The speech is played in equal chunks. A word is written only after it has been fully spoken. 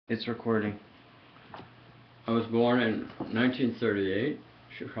It's recording. I was born in 1938,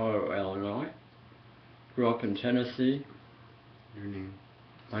 Chicago, Illinois. Grew up in Tennessee. Your name?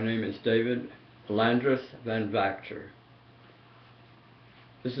 My name is David Landreth Van Vactor.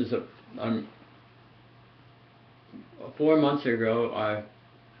 This is 4 months ago I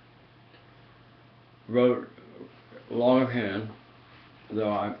wrote longhand,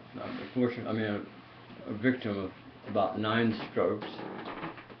 though I'm a victim of about 9 strokes.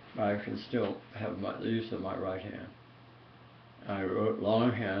 I can still have the use of my right hand. I wrote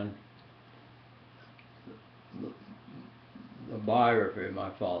longhand the biography of my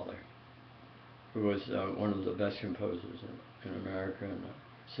father, who was one of the best composers in America and a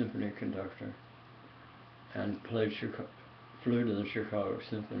symphony conductor, and played flute in the Chicago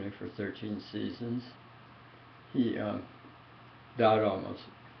Symphony for 13 seasons. He died almost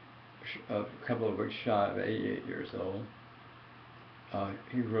a couple of weeks shy of 88 years old.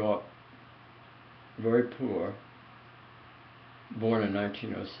 He grew up very poor, born in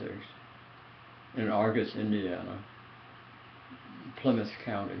 1906 in Argos, Indiana, Plymouth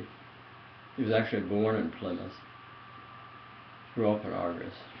County. He was actually born in Plymouth, grew up in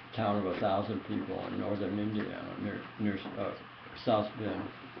Argos, a town of 1,000 people in northern Indiana, near South Bend.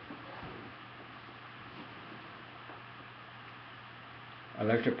 I'd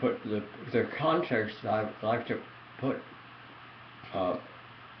like to put the context. I'd like to put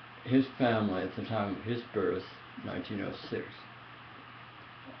his family at the time of his birth, 1906.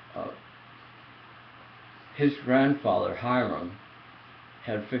 His grandfather, Hiram,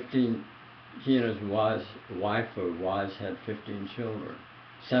 had 15, he and his wife or wives had 15 children,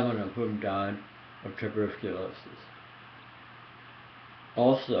 7 of whom died of tuberculosis.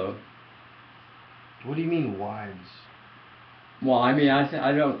 Also, What do you mean wives? well, I mean,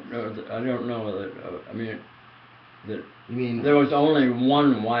 I don't know that, that You mean there was only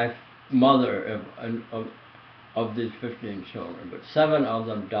one wife, mother of these 15 children, but 7 of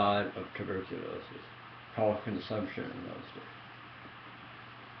them died of tuberculosis, called consumption in those days.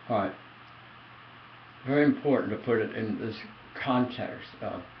 All right. Very important to put it in this context.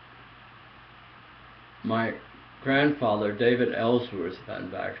 My grandfather, David Ellsworth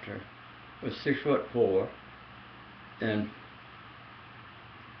Van Vactor, was 6'4", and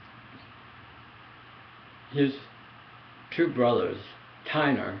his 2 brothers,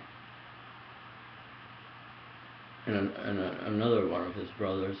 Tyner, and another one of his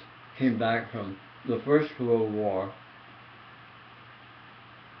brothers, came back from the First World War,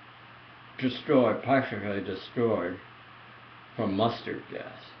 practically destroyed from mustard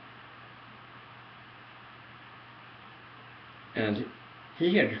gas. And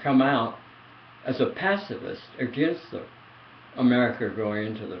he had come out as a pacifist against America going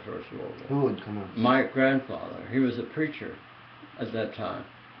into the First World War. Who would come out? My grandfather. He was a preacher at that time,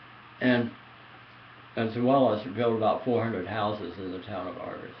 and as well as built about 400 houses in the town of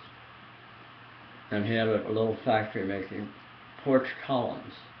Argos. And he had a little factory making porch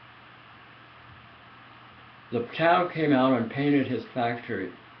columns. The town came out and painted his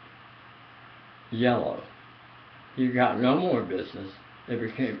factory yellow. He got no more business. They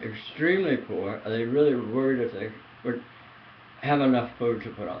became extremely poor. They really worried if they would have enough food to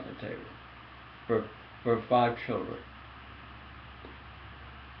put on the table for 5 children.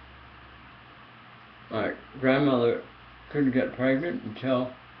 My grandmother couldn't get pregnant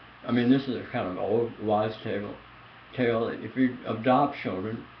until, this is a kind of old wives' tale. If you adopt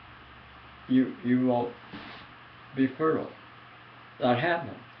children, you won't be fertile. That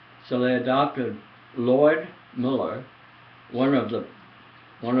happened. So they adopted Lloyd Miller, one of the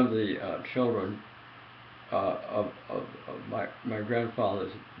children of my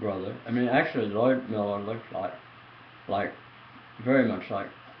grandfather's brother. Actually, Lloyd Miller looked like very much like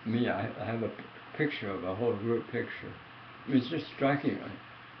me. I have a picture of a whole group picture. It's just strikingly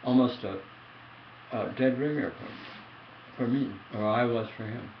almost a dead ringer for me, or I was for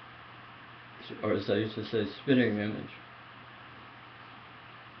him, or as they used to say, spitting image.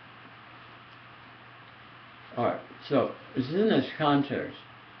 All right, so it's in this context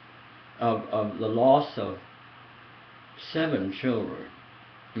of the loss of 7 children.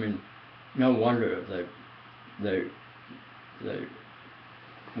 No wonder they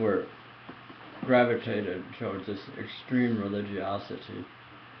were gravitated towards this extreme religiosity,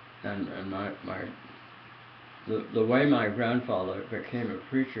 and the way my grandfather became a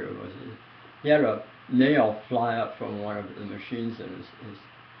preacher was he had a nail fly up from one of the machines in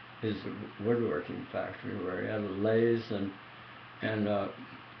his woodworking factory, where he had lathes and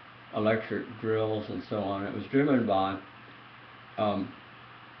electric drills and so on. It was driven by an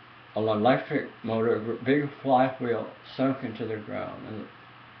electric motor, a big flywheel sunk into the ground,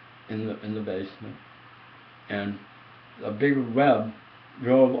 in the basement, and a big web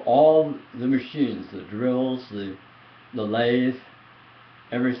drove all the machines, the drills, the lathe,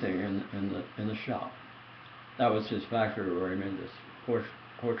 everything in the shop. That was his factory where he made this horse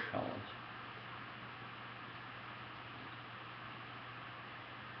columns.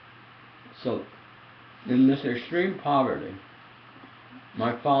 So, in this extreme poverty,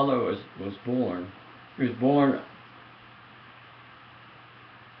 my father was born. He was born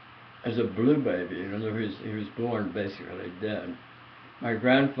as a blue baby. In other words, he was born basically dead. My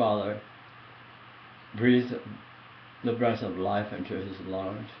grandfather breathed the breath of life into his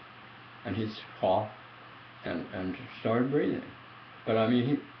lungs, and he coughed and started breathing. But I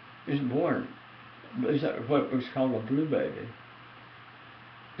mean, he was born. He's what was called a blue baby.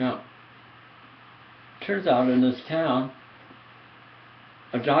 Now, turns out in this town,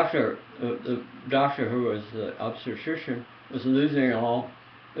 a doctor, the doctor who was the obstetrician, was losing all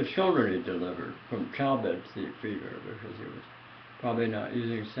the children he delivered from childbed fever because he was probably not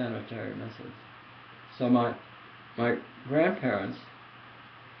using sanitary methods. So my grandparents,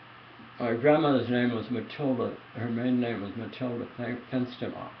 my grandmother's name was Matilda, her maiden name was Matilda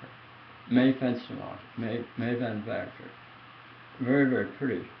Fenstermacher, May Fenstermacher, May Van Vactor, very, very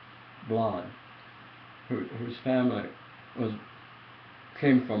pretty, blonde, whose family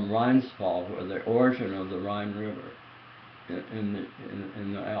came from Rheinsfall, where the origin of the Rhine River in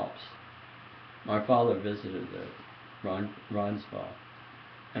the Alps. My father visited the Rheinsfall,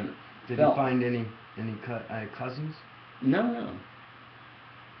 and did he find any cousins? No.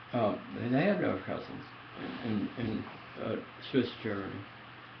 They had no cousins in Swiss Germany.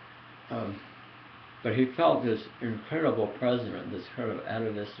 But he felt this incredible presence, this kind of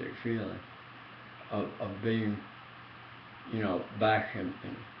atavistic feeling of being, back in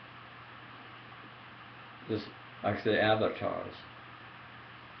this, like the avatars,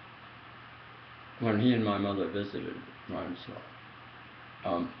 when he and my mother visited Rheinsfall.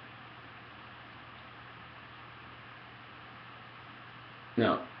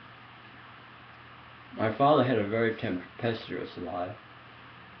 Now, my father had a very tempestuous life.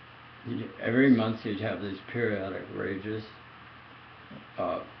 Every month he'd have these periodic rages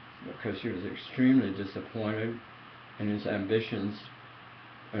because he was extremely disappointed in his ambitions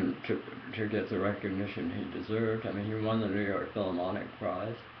and to get the recognition he deserved. I mean, he won the New York Philharmonic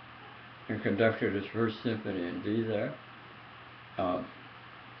Prize and conducted his first symphony in D there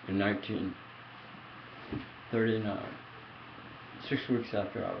in 1939, 6 weeks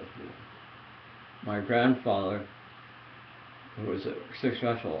after I was born. My grandfather, who was a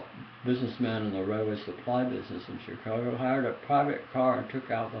successful businessman in the railway supply business in Chicago, hired a private car and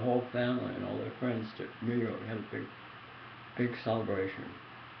took out the whole family and all their friends to New York. Had a big celebration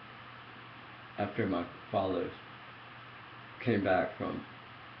after my father came back from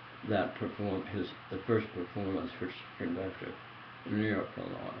that the first performance which he conducted in New York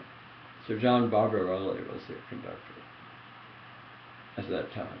Philharmonic. So John Barbarelli was the conductor at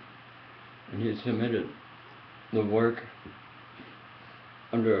that time, and he submitted the work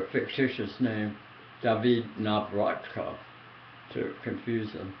under a fictitious name, David Navratkov, to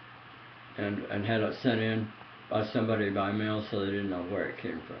confuse them, and had it sent in by somebody by mail so they didn't know where it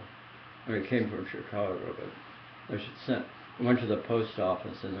came from. I mean, it came from Chicago, but it went to the post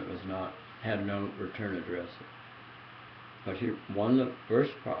office and had no return address. But he won the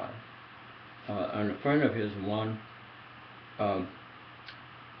first prize, and a friend of his won an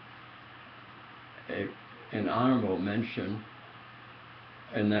honorable mention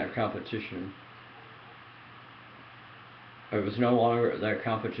in that competition. That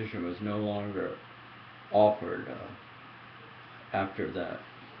competition was no longer offered after that.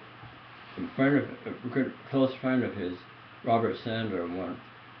 A good close friend of his, Robert Sander, won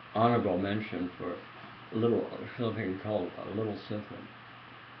honorable mention for something called a Little Symphony.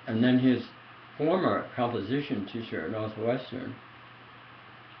 And then his former composition teacher at Northwestern,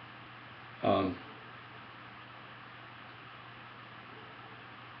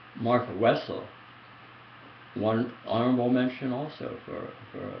 Mark Wessel, won honorable mention also for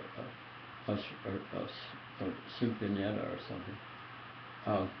a symphonietta or something.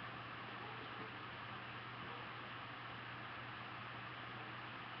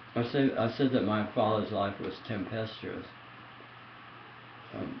 I said that my father's life was tempestuous.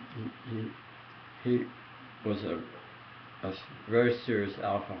 He was a very serious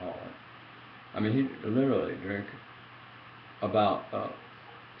alcoholic. I mean, he literally drank about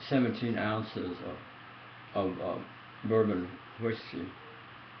 17 ounces of bourbon whiskey.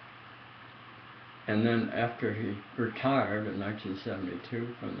 And then after he retired in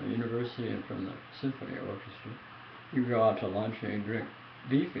 1972 from the university and from the symphony orchestra, he'd go out to lunch and he'd drink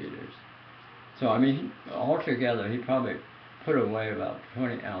beefeaters. So I mean, altogether, he probably put away about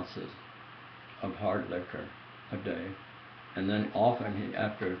 20 ounces of hard liquor a day, and then often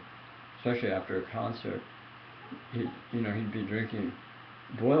especially after a concert, he'd be drinking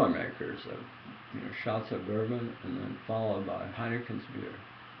Boilermakers of shots of bourbon, and then followed by Heineken's beer.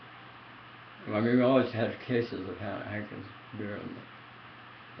 I mean, we always had cases of Heineken's beer,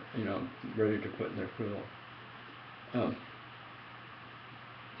 ready to put in their cooler.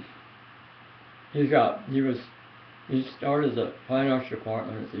 He started the fine arts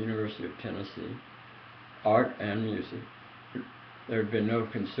department at the University of Tennessee, art and music. There had been no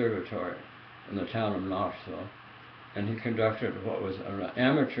conservatory in the town of Knoxville, and he conducted what was an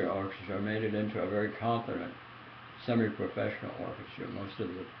amateur orchestra, made it into a very competent semi-professional orchestra. Most of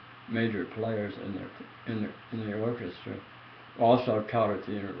the major players in the orchestra also taught at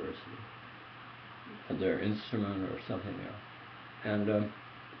the university, their instrument or something else. And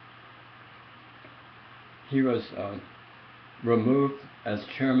he was removed as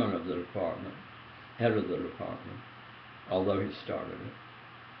chairman of the department, head of the department, although he started it.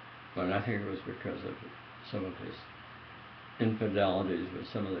 But I think it was because of some of his infidelities with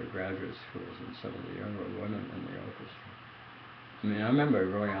some of the graduate schools and some of the younger women in the orchestra. I mean, I remember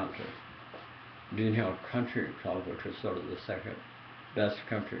going out to Dean Hill Country Club, which was sort of the second best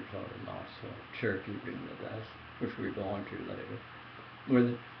country club in Knoxville, Cherokee being the best, which we belonged to later,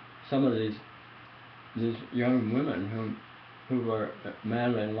 with some of these young women who were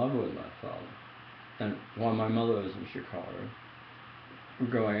madly in love with my father. And while my mother was in Chicago,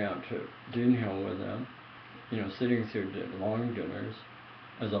 going out to Dean Hill with them, sitting through long dinners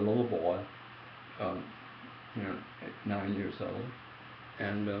as a little boy, 9 years old,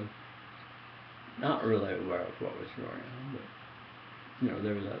 and not really aware of what was going on,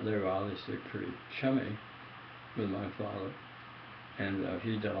 but they were obviously pretty chummy with my father, and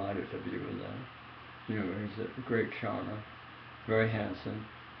he delighted to be with them. He's a great charmer, very handsome,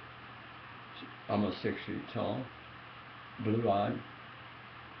 almost 6 feet tall, blue-eyed,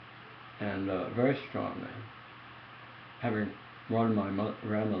 and a very strong man, having run my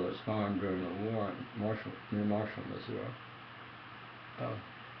grandmother's farm during the war near Marshall, Missouri,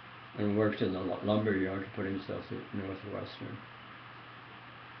 and worked in the lumber yard to put himself through Northwestern.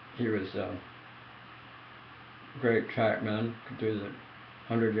 He was a great trackman, could do the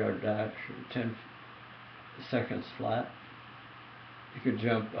 100-yard dash in 10 seconds flat. He could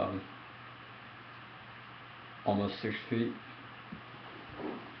jump almost 6 feet,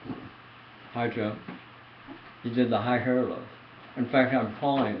 high jump. He did the high hurdler. In fact, I'm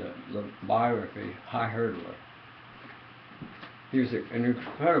calling the biography High Hurdler. He was an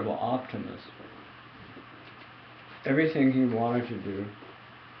incredible optimist. Everything he wanted to do,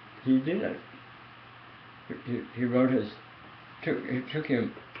 he did it. He wrote it took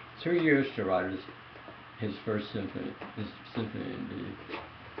him 3 years to write his first symphony, his Symphony in D,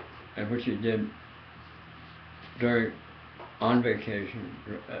 and which he did on vacation,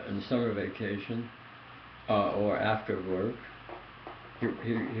 in summer vacation, or after work. He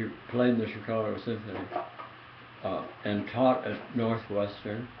played the Chicago Symphony and taught at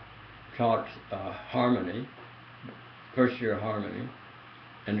Northwestern, taught harmony, first year harmony,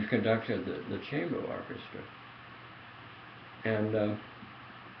 and conducted the chamber orchestra. And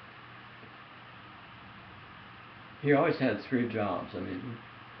he always had 3 jobs. I mean,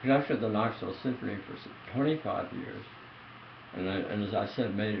 he conducted the Knoxville Symphony for 25 years, and as I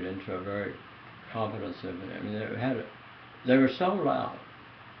said, made it into a very competent symphony. I mean, they were so loud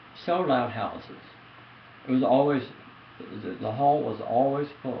houses. It was always, the hall was always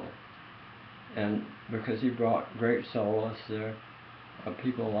full, and because he brought great soloists there,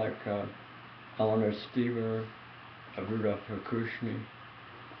 people like Eleanor Stever, Rudolph Hakushny,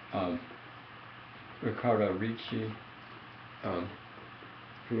 Riccardo Ricci,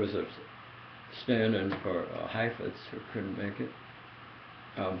 who was a stand-in for Heifetz, who couldn't make it.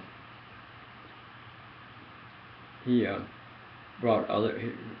 He brought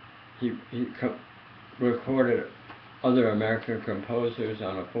he recorded other American composers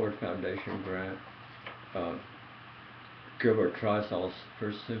on a Ford Foundation grant. Gilbert Trysal's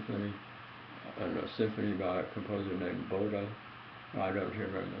first symphony, and a symphony by a composer named Bodo. I don't hear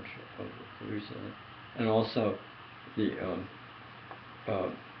very much of recently. And also the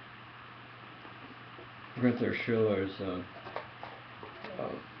Gunther Schiller's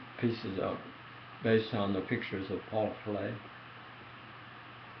pieces based on the pictures of Paul Klee.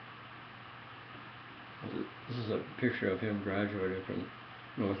 This is a picture of him graduating from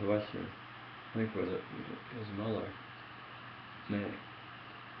Northwestern. I think it was his mother, May.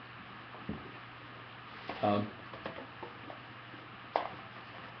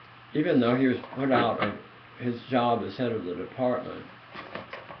 even though he was put out of his job as head of the department,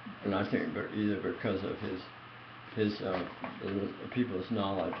 and I think either because of the people's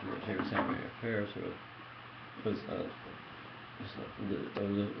knowledge that he was having affairs with,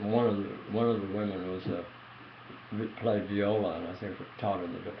 one of the women was played viola, and I think taught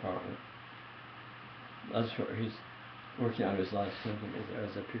in the department. That's where he's working on his last symphony.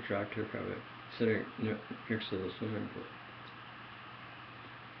 There's a picture I took of it, sitting next to the swimming pool.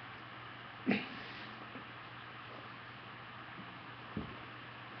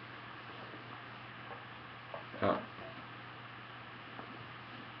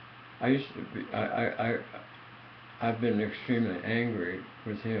 I used to be. I've been extremely angry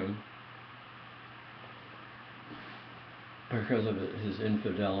with him because of his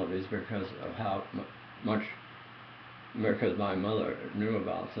infidelities, because of how much, because my mother knew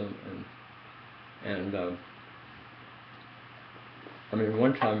about them, and I mean,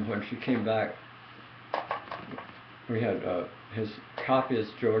 one time when she came back, we had his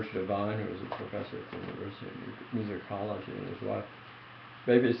copyist George Devine, who was a professor at the University of Musicology, and his wife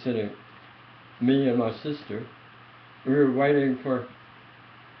babysitting me and my sister. We were waiting for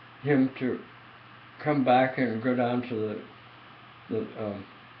him to come back and go down to the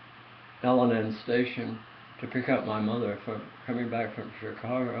L&N station to pick up my mother from coming back from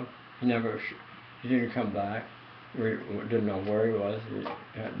Chicago. He didn't come back. We didn't know where he was. We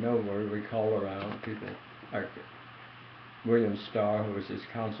had no word. We called around people like William Starr, who was his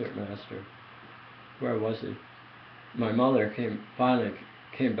concert master. Where was he? My mother finally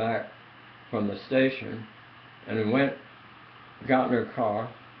came back from the station and got in her car,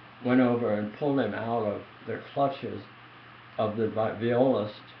 went over and pulled him out of the clutches of the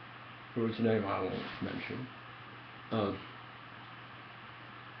violist, whose name I won't mention,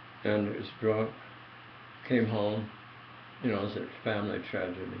 and he was drunk, came home. You know, it was a family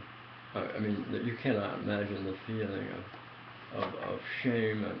tragedy. I mean, you cannot imagine the feeling of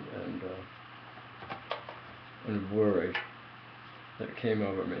shame and worry that came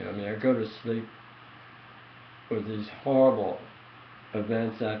over me. I mean, I go to sleep with these horrible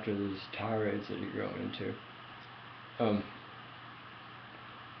events after these tirades that you go into.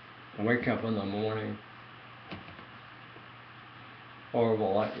 I wake up in the morning,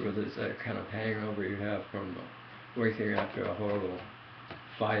 horrible, like with this kind of hangover you have from waking after a horrible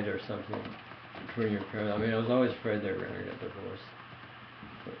fight or something between your parents. I mean, I was always afraid they were going to get divorced.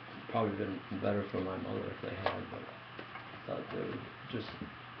 It probably been better for my mother if they had, but I thought they was just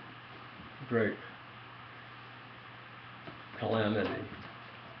great calamity.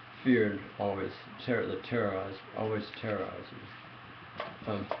 Feared always, always terrorizes.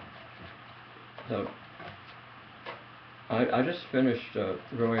 So I just finished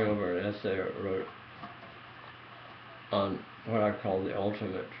going over an essay I wrote on what I call the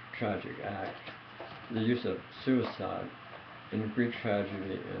ultimate tragic act, the use of suicide in Greek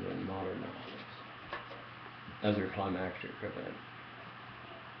tragedy and in modern novels as a climactic event.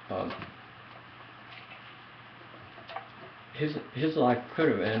 His life could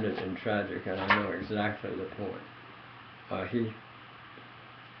have ended in tragic, and I know exactly the point. He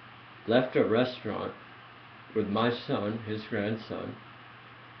left a restaurant with my son, his grandson,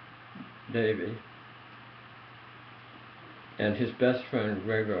 Davy, and his best friend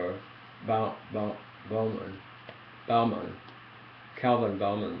Gregor Bauman, Calvin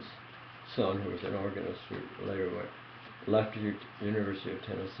Bauman's son, who was an organist who later left the University of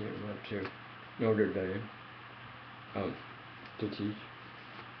Tennessee and went to Notre Dame to teach.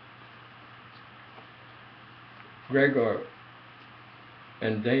 Gregor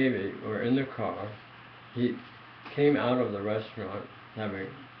and Davy were in the car. He came out of the restaurant having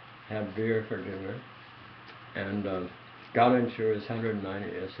had beer for dinner and got into his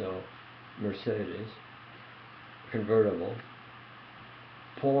 190 SL Mercedes convertible,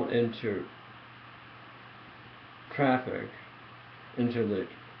 pulled into the traffic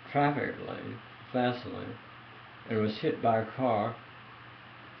lane, fast lane, and was hit by a car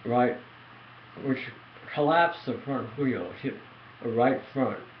which collapsed the front wheel, hit a right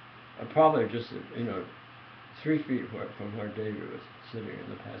front, probably just 3 feet from where David was sitting in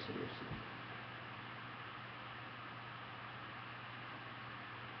the passenger seat.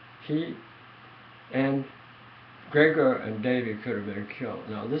 He and Gregor and Davy could have been killed.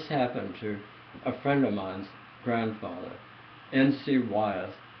 Now this happened to a friend of mine's grandfather, N.C.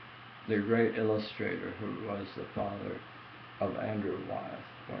 Wyeth, the great illustrator who was the father of Andrew Wyeth,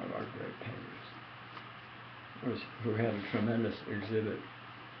 one of our great painters, who had a tremendous exhibit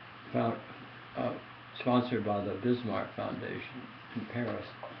sponsored by the Bismarck Foundation in Paris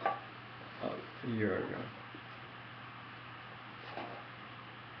a year ago.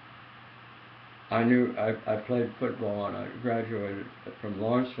 I played football, and I graduated from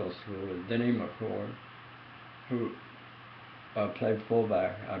Lawrenceville School with Denny McCord, who played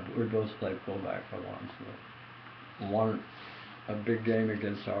fullback. We both played fullback for Lawrenceville. Won a big game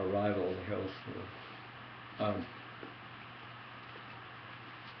against our rival, the Hill School.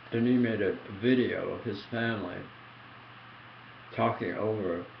 Denny made a video of his family talking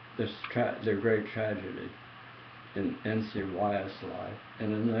over the great tragedy in N.C. Wyeth's life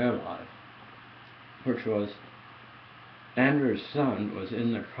and in their life, which was Andrew's son was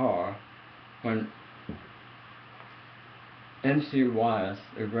in the car when N.C. Wyeth,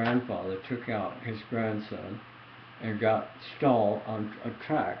 the grandfather, took out his grandson and got stalled on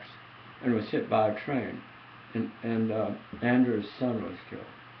tracks and was hit by a train, and Andrew's son was killed.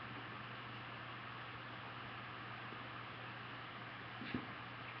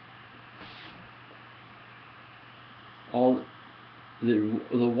 All the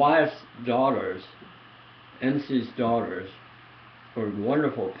Wyeth's daughters, N.C.'s daughters, were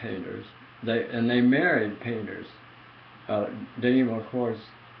wonderful painters. They married painters. Denny McCord's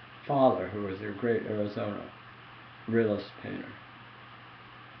father, who was a great Arizona realist painter.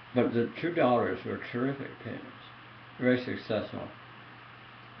 But the two daughters were terrific painters, very successful.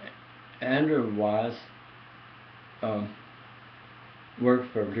 Andrew Wyeth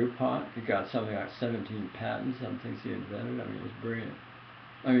worked for DuPont. He got something like 17 patents on things he invented. I mean, he was brilliant.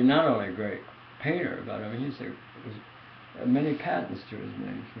 I mean, not only a great painter, but I mean, many patents to his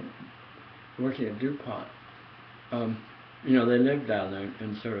name for working at DuPont. You know, they lived down there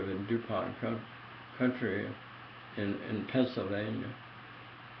in sort of in DuPont country in Pennsylvania.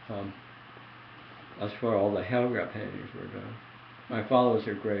 That's where all the Helga paintings were done. My father was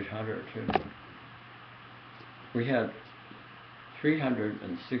a great hunter too. We had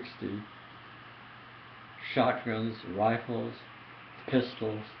 360 shotguns, rifles,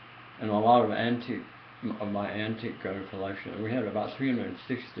 pistols, and a lot of my antique gun collection. We had about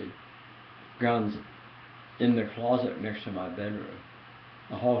 360 guns in the closet next to my bedroom,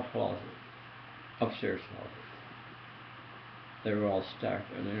 the hall closet, upstairs closet. They were all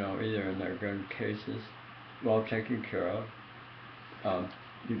stacked, and either in their gun cases, well taken care of.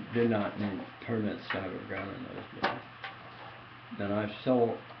 You did not need permits to have a gun in those days. Then I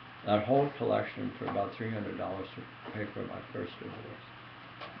sold that whole collection for about $300 to pay for my first divorce.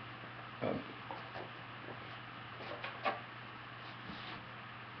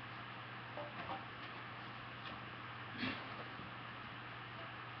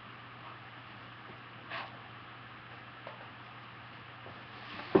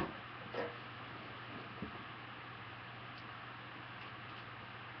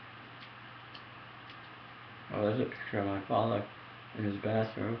 There's a picture of my father in his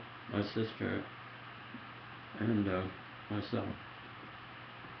bathroom, my sister, and myself.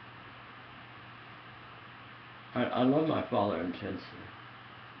 I love my father intensely.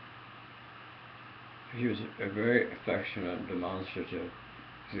 He was a very affectionate, demonstrative.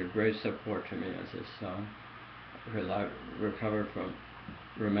 He was a great support to me as his son, because I recovered from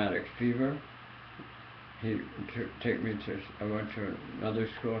rheumatic fever. He take me to. I went to another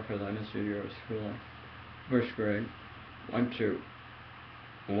school because I missed a year of schooling. First grade, went to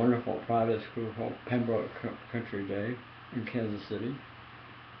a wonderful private school called Pembroke Country Day in Kansas City,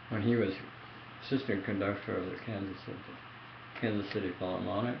 when he was assistant conductor of the Kansas City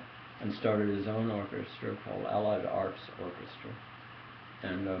Philharmonic, and started his own orchestra called Allied Arts Orchestra,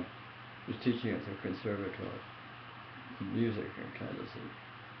 and was teaching at the Conservatory of Music in Kansas City.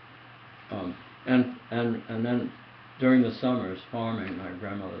 And then during the summers, farming my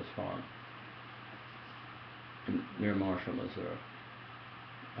grandmother's farm near Marshall, Missouri,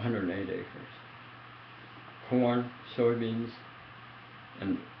 108 acres. Corn, soybeans,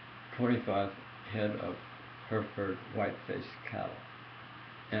 and 25 head of Hereford white-faced cattle,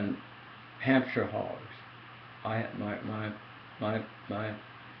 and Hampshire hogs. I had my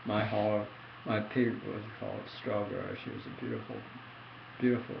hog, my pig was called Strawberry. She was a beautiful,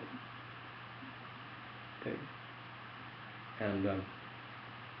 beautiful pig, and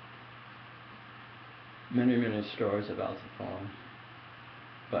many stories about the farm,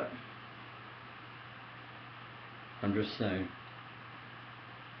 but I'm just saying,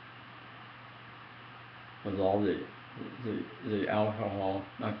 with all the alcohol,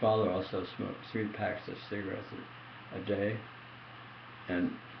 my father also smoked 3 packs of cigarettes a day,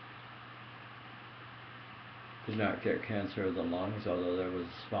 and did not get cancer of the lungs, although there was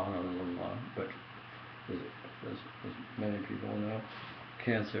a spot on the lung, but as many people know,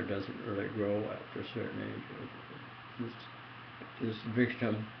 cancer doesn't really grow after a certain age. This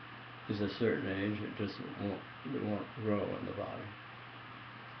victim is a certain age, it won't grow in the body.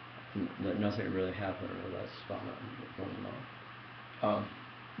 that nothing really happened with that spot going on.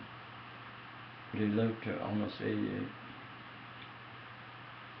 But he lived to almost 88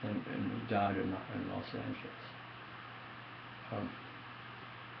 and he died in Los Angeles.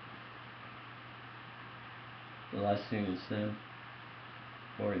 The last thing he said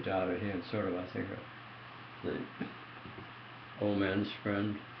before he died, he had sort of, I think, the old man's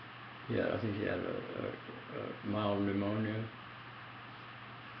friend. I think he had a mild pneumonia.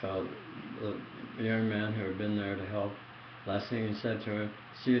 The young man who had been there to help, last thing he said to him,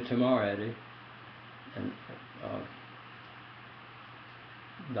 "See you tomorrow, Eddie," and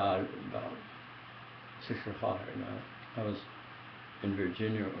died about 6 o'clock at night. I was in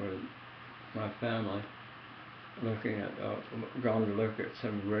Virginia with my family, looking at, going to look at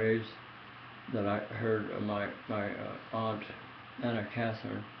some graves that I heard my aunt Anna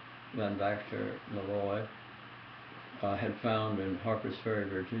Catherine Van Baxter Malloy had found in Harper's Ferry,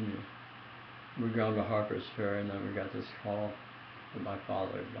 Virginia. We'd gone to Harper's Ferry, and then we got this call that my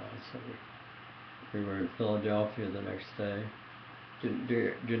father had died. So we were in Philadelphia the next day.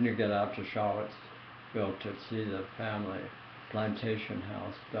 Didn't get out to Charlottesville to see the family plantation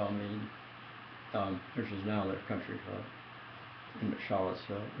house, Belmead, which is now their country club in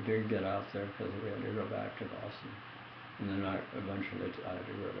Charlottesville. We didn't get out there because we had to go back to Boston. And then eventually I had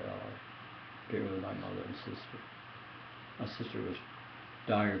to go to LA, be with my mother and sister. My sister was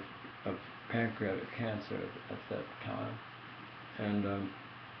dying of pancreatic cancer at that time, and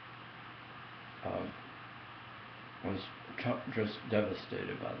was just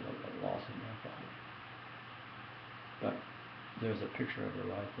devastated by the loss of my father. But there's a picture of her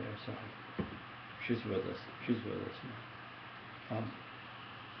right there, so she's with us. She's with us now.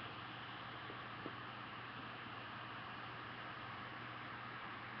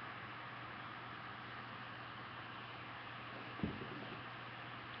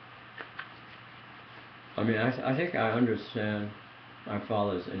 I mean, I think I understand my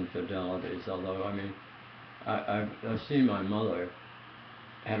father's infidelities, although, I mean, I've seen my mother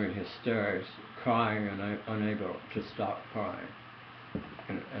having hysterics, crying and unable to stop crying,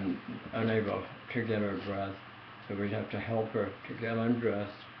 and unable to get her breath, so we'd have to help her to get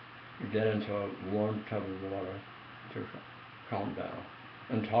undressed, to get into a warm tub of water to calm down,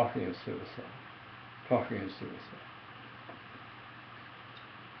 and talking of suicide.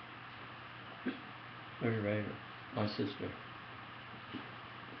 There's Rita, my sister.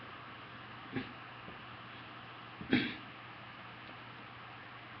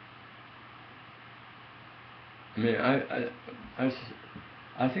 I mean,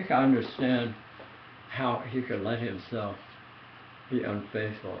 I think I understand how he could let himself be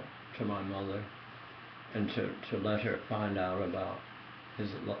unfaithful to my mother, and to let her find out about his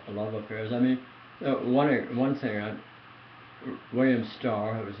love affairs. I mean, one thing, William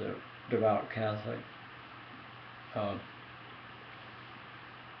Starr, who was a devout Catholic,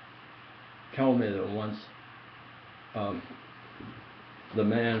 told me that once the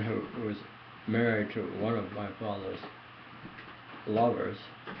man who was married to one of my father's lovers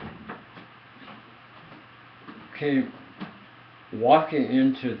came walking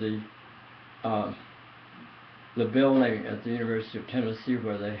into the building at the University of Tennessee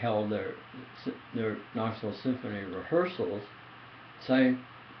where they held their Knoxville Symphony rehearsals, saying,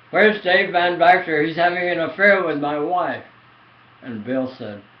 "Where's Dave Van Baxter? He's having an affair with my wife." And Bill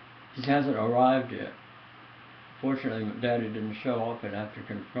said, "He hasn't arrived yet." Fortunately, Daddy didn't show up and have to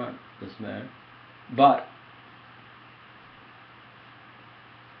confront this man. But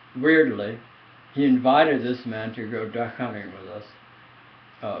weirdly, he invited this man to go duck hunting with us,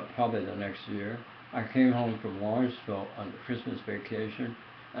 probably the next year. I came home from Lawrenceville on the Christmas vacation,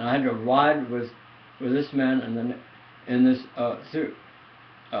 and I had to ride with this man and then in this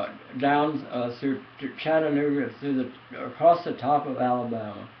down through Chattanooga, across the top of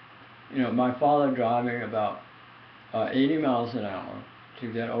Alabama. You know, my father driving about 80 miles an hour to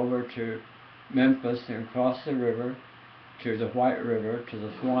get over to Memphis and cross the river to the White River, to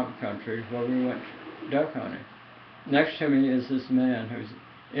the swamp country where we went duck hunting. Next to me is this man who's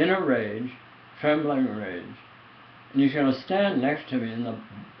in a rage, trembling rage, and he's going to stand next to me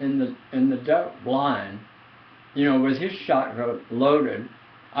in the duck blind, you know, with his shotgun loaded.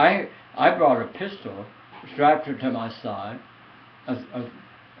 I brought a pistol strapped to my side, a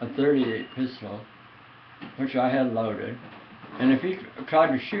 .38 pistol, which I had loaded, and if he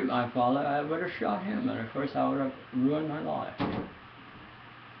tried to shoot my father, I would have shot him, and of course I would have ruined my life.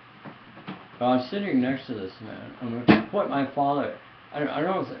 But I'm sitting next to this man, and what my father, I don't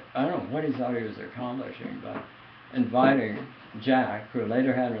know what he thought he was accomplishing, but inviting Jack, who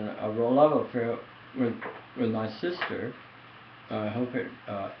later had a love affair with my sister, I hope it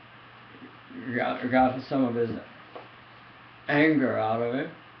got some of his anger out of it.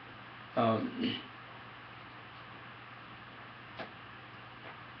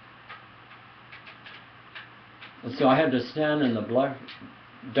 So I had to stand in the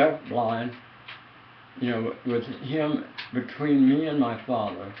duck blind, with him between me and my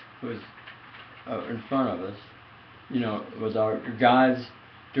father, who was in front of us, with our guides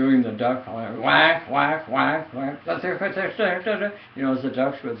doing the duck line, whack, whack, whack, whack, as the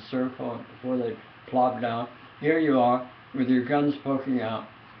ducks would circle before they plop down. Here you are with your guns poking out,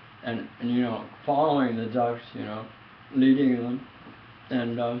 and following the ducks, leading them,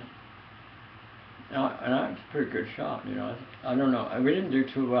 and I was a pretty good shot, I don't know, we didn't do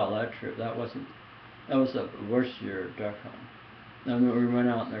too well that trip. That was the worst year of duck hunting. And we went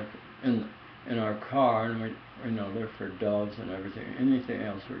out there in our car, and we looked for doves and everything. Anything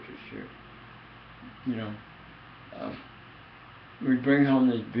else we could shoot. We'd bring home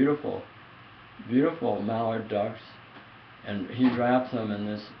these beautiful, beautiful mallard ducks, and he'd wrap them in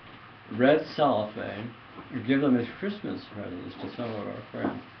this red cellophane and give them as Christmas presents to some of our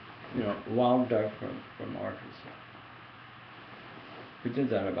friends. Wild duck from Arkansas. We did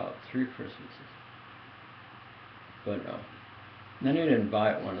that about 3 Christmases. But then he'd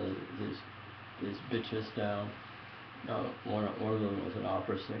invite one of these bitches down. One of them was an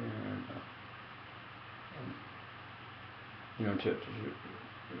opera singer, and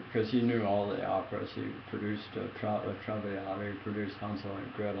because he knew all the operas. He produced Traviata, he produced Hansel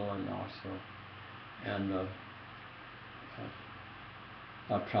and Gretel in Knoxville, and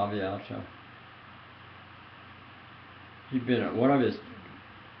Traviata. He'd been at one of his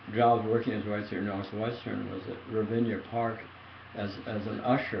jobs working his way through Northwestern was at Ravinia Park as an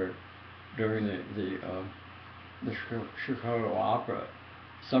usher during the Chicago Opera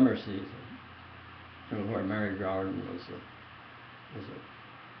summer season, where Mary Garden was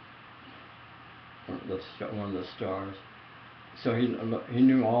one of the stars. So he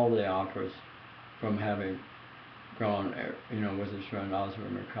knew all the operas from having gone, with his friend Oscar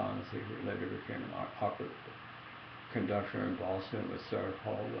McConaughey, who later became an opera conductor in Boston with Sarah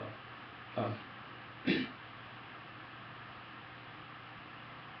Caldwell.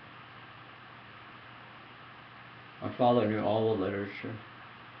 My father knew all the literature.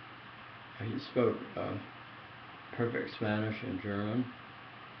 He spoke perfect Spanish and German,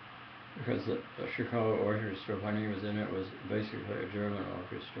 because the Chicago Orchestra, when he was in it, was basically a German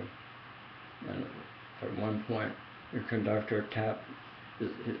orchestra. And at one point, the conductor tapped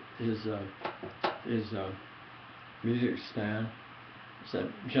his music stand,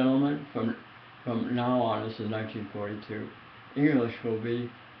 said, "Gentlemen, from now on," this is 1942, "English will be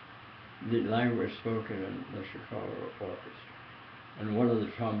the language spoken in the Chicago Orchestra." And one of the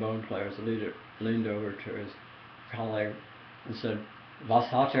trombone players leaned over to his colleague and said, "Was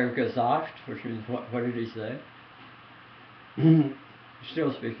hat gesagt?" which means, what did he say?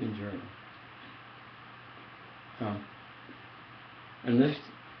 Still speaking German. And this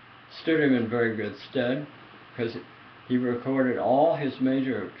stood him in very good stead, because he recorded all his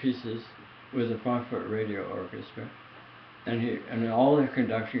major pieces with the Frankfurt Radio Orchestra, and all the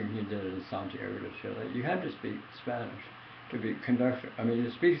conducting he did in Santiago de Chile. You had to speak Spanish to be conductor. I mean,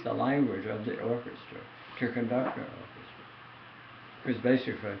 to speak the language of the orchestra to conduct an orchestra, because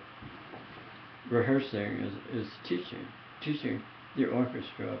basically rehearsing is teaching the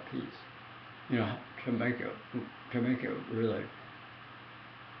orchestra a piece, to make it really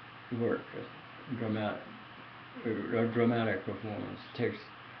work. A dramatic performance takes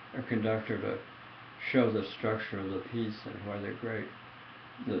a conductor to show the structure of the piece and where they're great,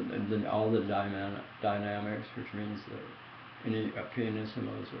 all the dynamics, which means that any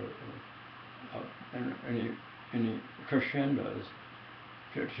pianissimos or any crescendos,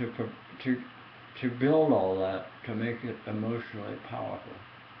 to build all that, to make it emotionally powerful.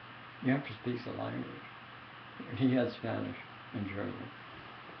 You have to speak the language. He had Spanish and German.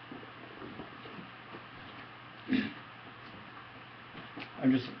 I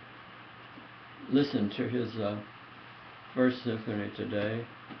just listened to his First Symphony today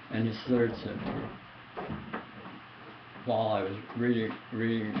and his Third Symphony while I was reading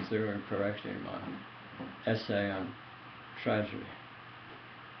through and correcting my essay on tragedy.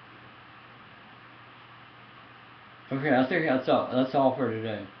 Okay, I think that's all for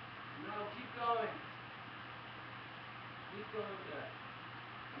today. No, keep going. Keep going with that.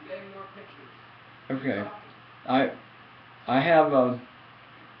 I'm getting more pictures. Okay. I have about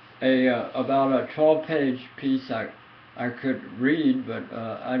a 12-page piece I could read, but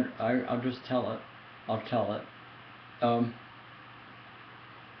I'll just tell it. I'll tell it.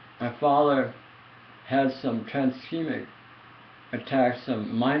 My father had some transchemic attacked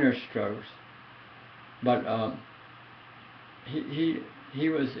some minor strokes, but he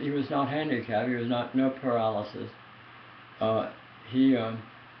was not handicapped. He was not no paralysis. He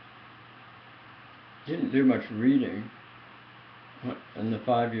didn't do much reading in the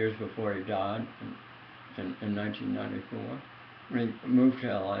 5 years before he died in 1994. When he moved to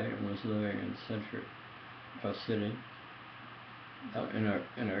LA and was living in Century City in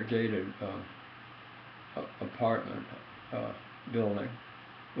a gated apartment building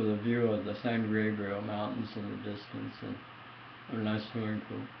with a view of the San Gabriel Mountains in the distance and a nice swimming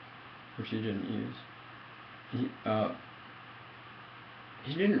pool, which he didn't use.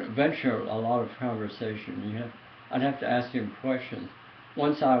 He didn't venture a lot of conversation. I'd have to ask him questions.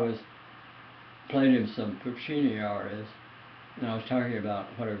 Once I played him some Puccini arias, and I was talking about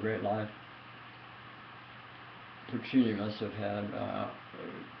what a great life Puccini must have had,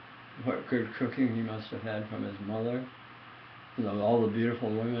 what good cooking he must have had from his mother, all the beautiful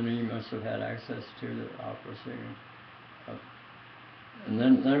women he must have had access to, the opera singers. And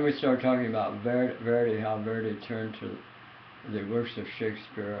then we started talking about Verdi, how Verdi turned to the works of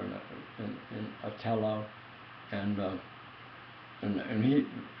Shakespeare and Othello, and he,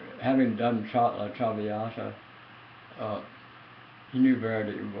 having done La Traviata, he knew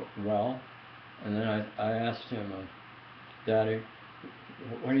Verdi well. And then I asked him, Daddy,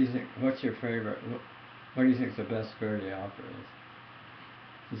 what do you think? What's your favorite? What do you think the best Verdi opera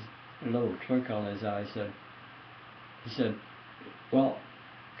is? A little twinkle in his eye he said, well,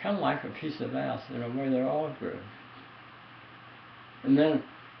 kind of like a piece of ass in a way they're all good. And then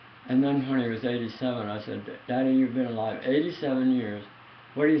when he was 87, I said, Daddy, you've been alive 87 years.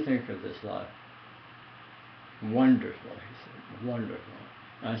 What do you think of this life? Wonderful, he said, wonderful.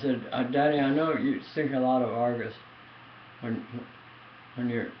 And I said, Daddy, I know you think a lot of Argus when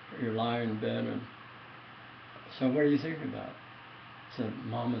you're lying in bed, and so what do you think about? I said,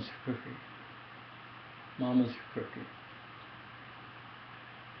 Mama's cookie. Mama's cookie.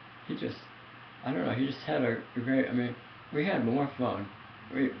 He just had a great, we had more fun.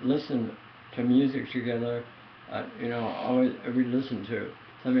 We listened to music together. We listened to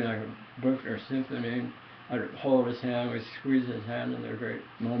something like a Bruckner symphony. I'd hold his hand, we'd squeeze his hand, and there were great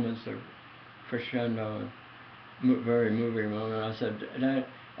moments of crescendo and very moving moment. I said, Dad,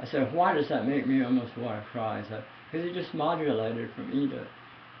 why does that make me almost want to cry? I said, because he just modulated from E to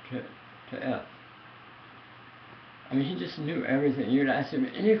F. He just knew everything. You'd ask him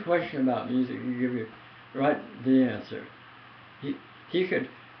any question about music, he'd give you the answer. He could,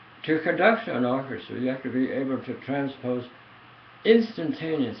 to conduct an orchestra, you have to be able to transpose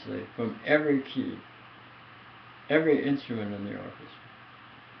instantaneously from every key, every instrument in the orchestra.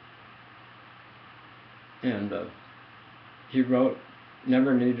 And he wrote,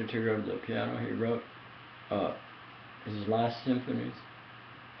 never needed to go to the piano. He wrote his last symphonies.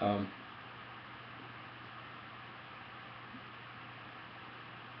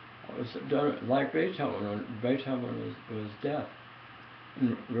 It was done like Beethoven. When Beethoven was deaf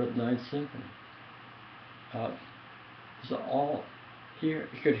and wrote Ninth Symphony. So he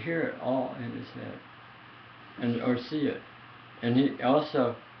could hear it all in his head, or see it. And he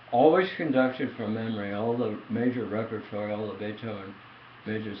also always conducted from memory all the major repertoire, all the Beethoven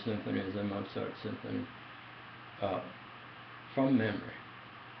major symphonies and Mozart symphonies, from memory.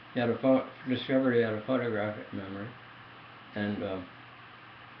 He had discovered he had a photographic memory, and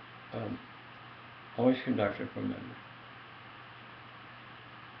always conducted from memory.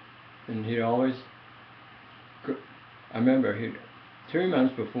 And he'd always, I remember 3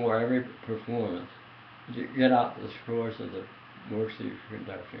 months before every performance, he'd get out the scores of the works he was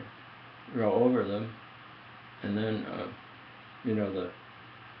conducting, go over them, and then, the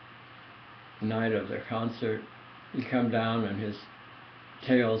night of the concert, he'd come down in his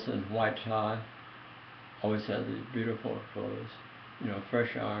tails and white tie, always had these beautiful clothes,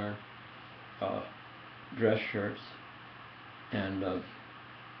 fresh iron, dress shirts, and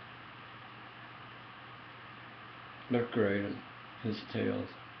looked great in his tails.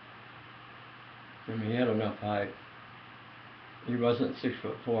 He had enough height. He wasn't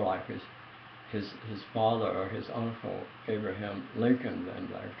 6'4" like his father or his uncle Abraham Lincoln Van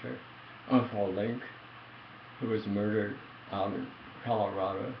Dyke, Uncle Link, who was murdered out in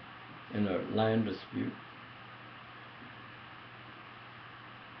Colorado in a land dispute.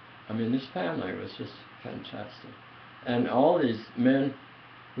 This family was just fantastic. And all these men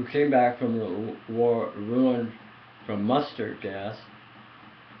who came back from the war ruined from mustard gas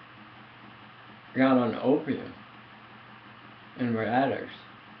got on opium and were addicts.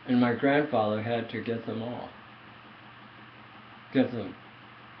 And my grandfather had to get them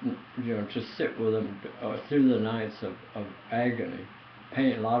to sit with them through the nights of agony,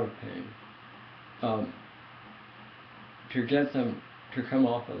 pain, a lot of pain, to get them to come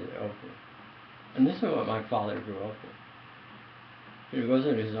off of the opiate. And this is what my father grew up with. It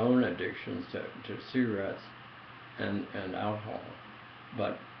wasn't his own addictions to cigarettes and alcohol,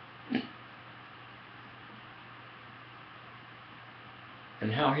 but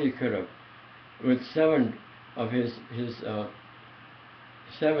and how he could have, with seven of his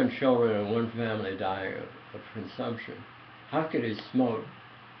 7 children and 1 family dying of consumption, how could he smoke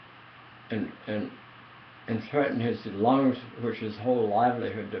and threaten his lungs, which his whole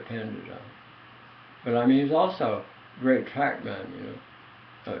livelihood depended on? But I mean, he's also a great trackman,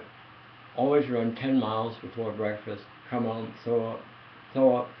 always run 10 miles before breakfast, come home, throw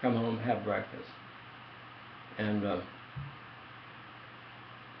up, come home, have breakfast. And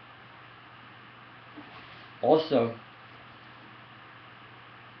also,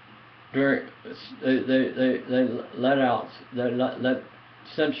 during they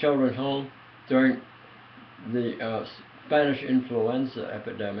sent children home during the Spanish influenza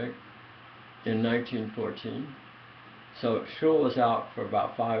epidemic in 1914. So school was out for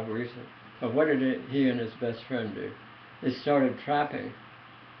about 5 weeks. But what did he and his best friend do? They started trapping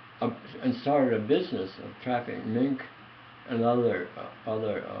and started a business of trapping mink and other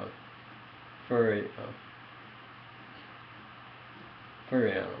furry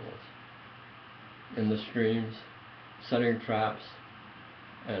animals in the streams, setting traps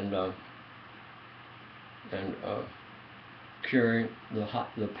and curing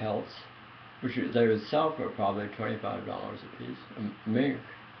the pelts, which they would sell for probably $25 a piece, mink,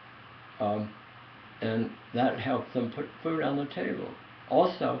 and that helped them put food on the table.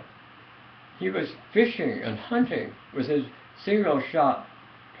 Also, he was fishing and hunting with his single-shot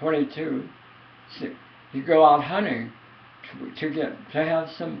 .22. He'd go out hunting to have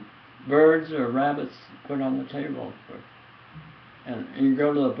some birds or rabbits put on the table, and you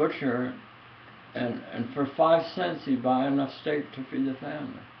go to the butcher, and for 5 cents he'd buy enough steak to feed the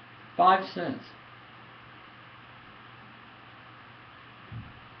family. 5 cents.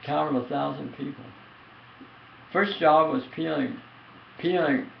 Count of 1,000 people. First job was peeling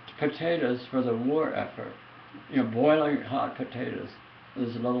potatoes for the war effort. Boiling hot potatoes with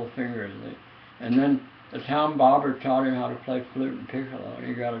his little fingers. And then the town barber taught him how to play flute and piccolo, and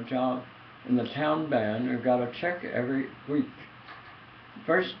he got a job in the town band and got a check every week.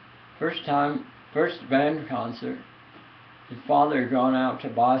 First band concert, his father had gone out to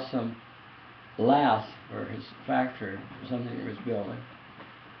buy some lath for his factory, something he was building,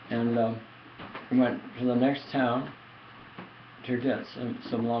 and he went to the next town to get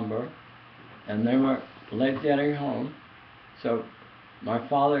some lumber, and they were late getting home, so my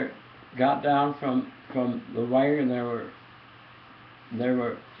father got down from the wagon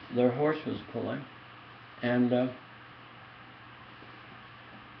their horse was pulling, and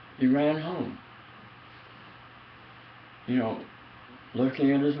he ran home.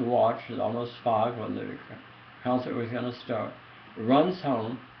 Looking at his watch, it's almost 5 when the concert was going to start. Runs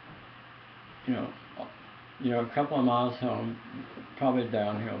home, a couple of miles home, probably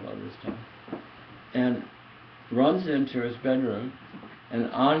downhill by this time, and runs into his bedroom,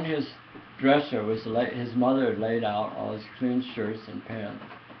 and on his dresser was his mother had laid out all his clean shirts and pants,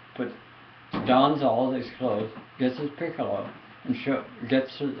 dons all his clothes, gets his piccolo, and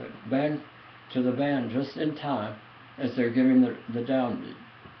gets to the band just in time as they're giving the downbeat.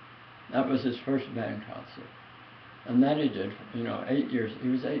 That was his first band concert. And then he did, 8 years. He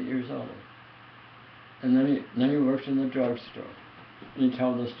was 8 years old. And then he worked in the drugstore. And he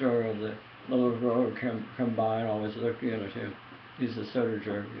told the story of the little girl who come by and always looking at him. He's a soda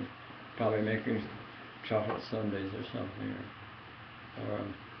jerk. He's probably making chocolate sundaes or something. Or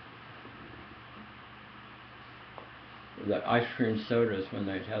the ice cream sodas, when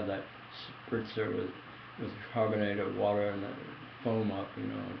they'd have that spritzer with carbonated water and that foam up,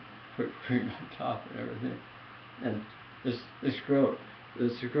 and put cream on top and everything. And this girl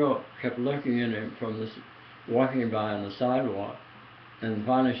kept looking at him from walking by on the sidewalk, and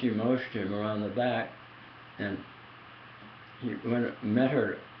finally she motioned him around the back, and he met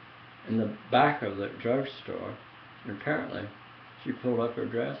her in the back of the drugstore, and apparently she pulled up her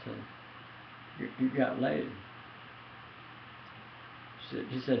dress and he got laid.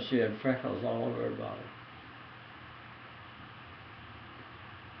 He said she had freckles all over her body.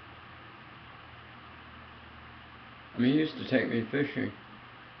 He used to take me fishing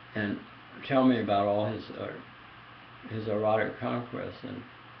and tell me about all his erotic conquests, and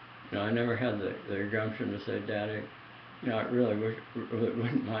I never had the gumption to say, "Daddy, I really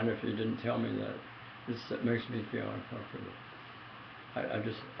wouldn't mind if you didn't tell me that. It makes me feel uncomfortable." I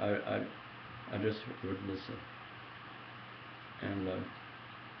just would listen. And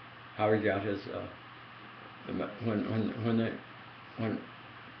how he got his when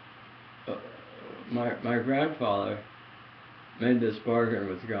my grandfather made this bargain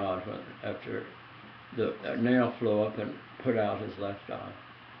with God after the nail flew up and put out his left eye,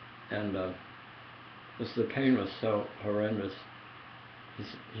 and the pain was so horrendous.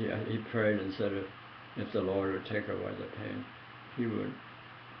 He prayed and said if the Lord would take away the pain, he would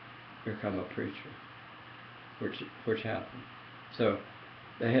become a preacher, which happened. So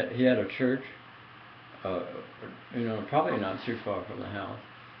he had a church, probably not too far from the house,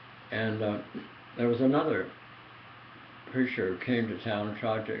 and there was another preacher who came to town and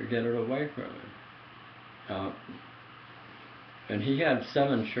tried to get it away from him. And he had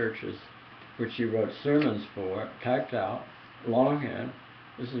 7 churches, which he wrote sermons for, typed out, longhand.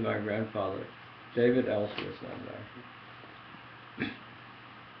 This is my grandfather, David Ellsworth, that guy.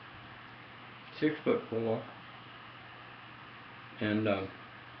 6'4", and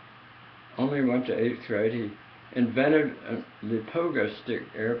only went to 8th grade. He invented the pogo stick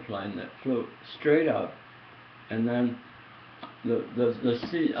airplane that flew straight up, and then the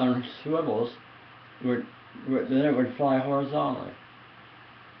seat on swivels then it would fly horizontally.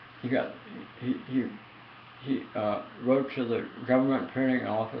 He wrote to the government printing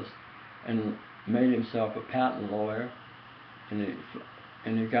office and made himself a patent lawyer, and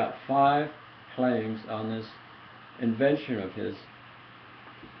he got 5 claims on this invention of his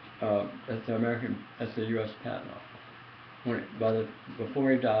at the U.S. Patent Office.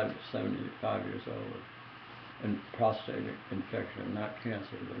 Before he died, he was 75 years old, and prostate infection, not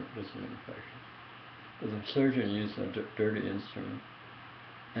cancer, but just an infection. But the surgeon used a dirty instrument,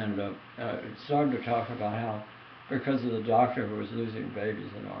 and it started to talk about how, because of the doctor who was losing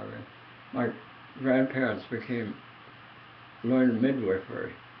babies in Oregon, my grandparents learned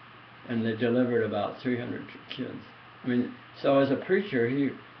midwifery, and they delivered about 300 kids. I mean, so as a preacher,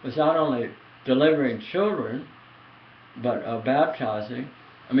 he was not only delivering children, but baptizing.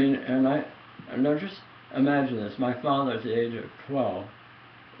 I mean, and now just imagine this. My father, at the age of 12,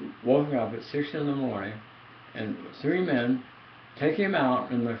 woke up at 6 in the morning, and 3 men take him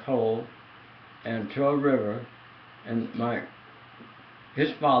out in the cold and to a river, and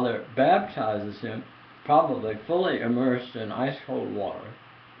his father baptizes him, probably fully immersed in ice cold water.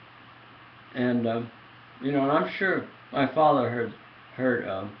 And and I'm sure my father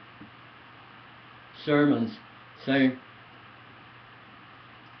heard sermons saying,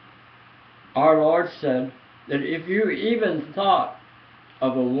 our Lord said that if you even thought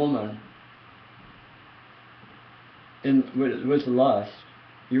of a woman with lust,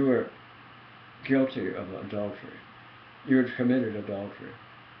 you were guilty of adultery. You had committed adultery.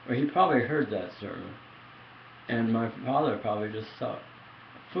 Well, he probably heard that sermon, and my father probably just thought,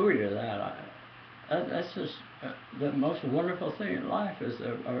 phooey to that. That's just the most wonderful thing in life is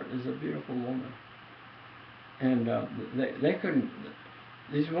a beautiful woman. And they couldn't.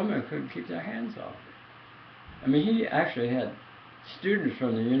 These women couldn't keep their hands off it. I mean, he actually had students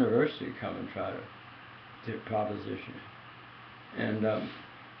from the university come and try to proposition it. And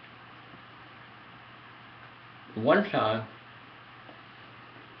one time,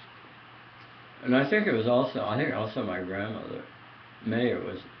 and I think also my grandmother, Maya,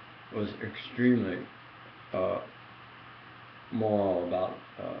 was extremely moral about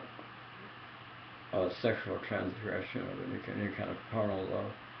sexual transgression of any kind of carnal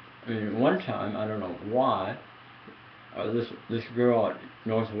love. I mean, one time, I don't know why, this girl at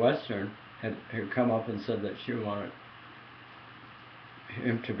Northwestern had come up and said that she wanted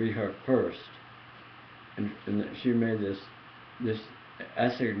him to be her first, and that she made this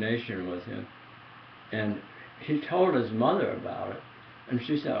assignation with him, and he told his mother about it, and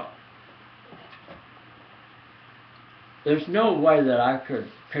she said, there's no way that I could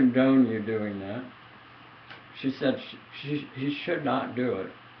condone you doing that. She said he should not do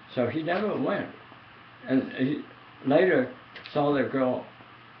it. So he never went. And he later saw the girl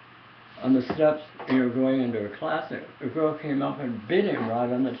on the steps, going into her class. The girl came up and bit him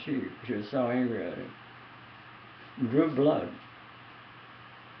right on the cheek. She was so angry at him. Drew blood.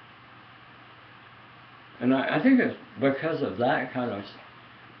 And I think it's because of that kind of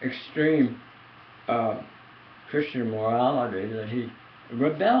extreme Christian morality that he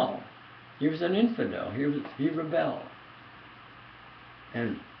rebelled. He was an infidel. He rebelled.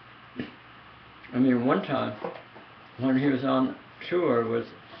 And I mean, one time when he was on tour with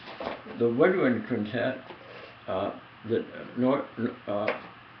the woodwind quintet that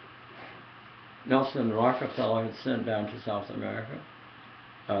Nelson Rockefeller had sent down to South America,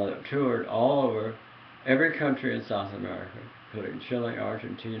 that toured all over every country in South America, including Chile,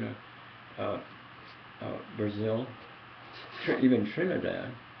 Argentina, uh, Brazil, even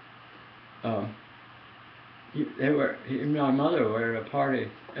Trinidad. Um, he and my mother were at a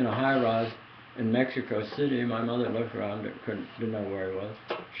party in a high-rise in Mexico City. My mother looked around and didn't know where he was.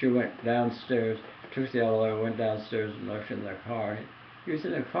 She went downstairs, took the elevator, went downstairs and looked in the car. He was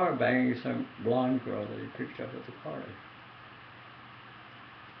in the car banging some blonde girl that he picked up at the party.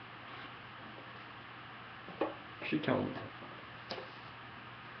 She told me.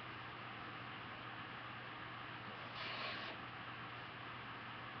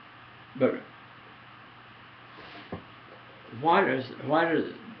 But why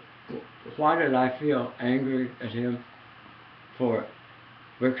did I feel angry at him for?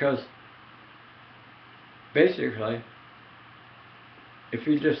 Because basically, if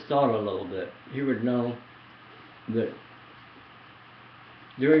he just thought a little bit, he would know that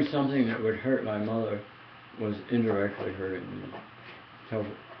doing something that would hurt my mother was indirectly hurting me. So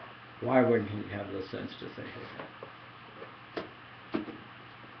why wouldn't he have the sense to think of that?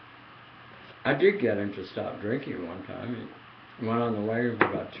 I did get him to stop drinking one time. He went on the wagon for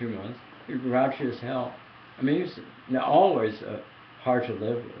about 2 months. He was grouchy as hell. I mean, he was always hard to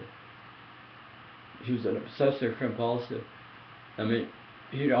live with. He was an obsessive compulsive. I mean,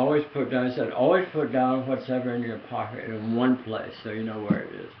 he'd always put down, he said, always put down what's ever in your pocket in one place so you know where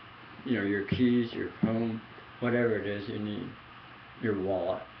it is. You know, your keys, your comb, whatever it is you need, your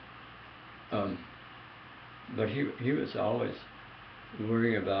wallet. But he was always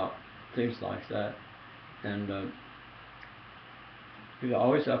worrying about things like that. And he was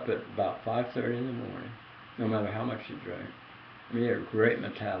always up at about 5:30 in the morning, no matter how much he drank. I mean, he had a great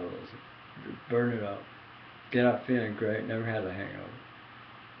metabolism. Burn it up. Get up feeling great, never had a hangover,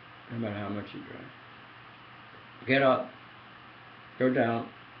 no matter how much he drank. Get up, go down,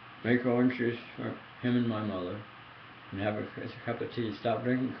 make orange juice for him and my mother, and have a cup of tea. Stop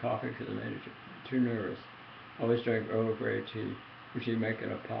drinking coffee because it made it too nervous. Always drank Earl Grey tea, which he'd make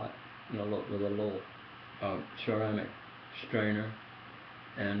in a pot with a little ceramic strainer,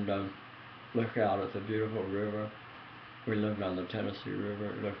 and look out at the beautiful river. We lived on the Tennessee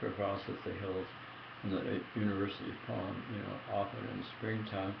River, look across at the hills and the University Pond, you know, often in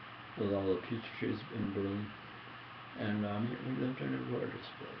springtime with all the peach trees in bloom. And we lived in a gorgeous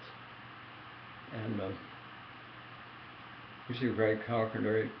place. And he was a great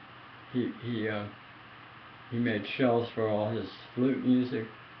carpenter. He made shells for all his flute music,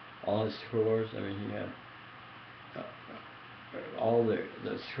 all his scores. I mean, he had all the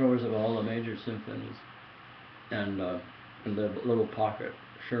scores of all the major symphonies, and the little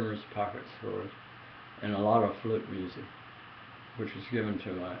Schirmer's pocket scores, and a lot of flute music, which was given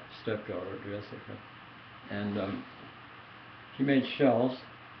to my stepdaughter Jessica. And he made shells,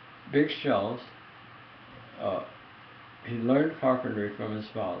 big shells. He learned carpentry from his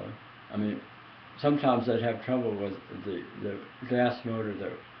father. I mean, sometimes they'd have trouble with the gas motor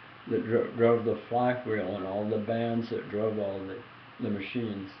that drove the flywheel and all the bands that drove all the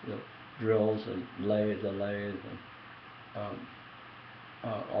machines, the drills and the lathe and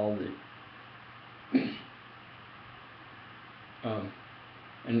all the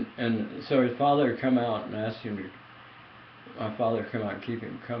and so his father would come out and ask him to. My father would come out and keep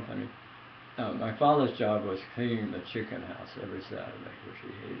him company. My father's job was cleaning the chicken house every Saturday, which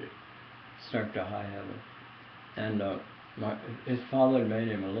he hated. Stunk to high heaven. And his father made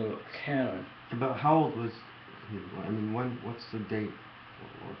him a little cannon. About how old was he? I mean, what's the date?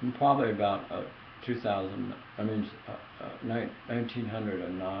 Probably about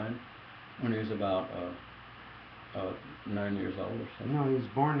 1909, when he was about 9 years old or something. No, he was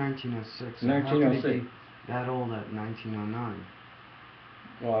born 1906. 1906. How could he be that old at 1909?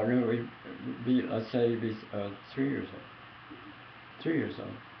 Well, I knew let's say he'd be 3 years old. 3 years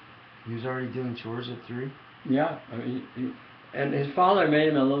old. He was already doing chores at 3? Yeah, I mean, and his father made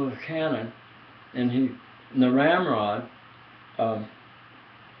him a little cannon, and the ramrod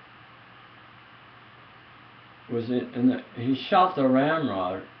he shot the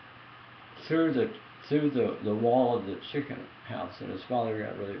ramrod through the wall of the chicken house, and his father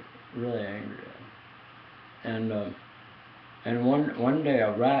got really angry at him. And one day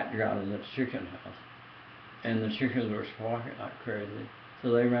a rat got in the chicken house, and the chickens were squawking like crazy.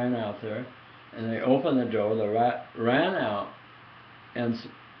 So they ran out there, and they opened the door. The rat ran out and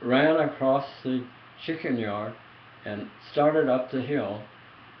ran across the chicken yard and started up the hill.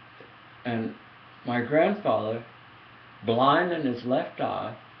 And my grandfather, blind in his left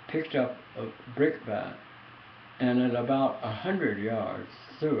eye, picked up a brickbat and at about 100 yards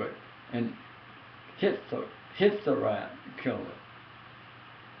threw it and hit the rat and killed it.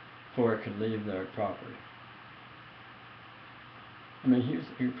 before it could leave their property. I mean, he was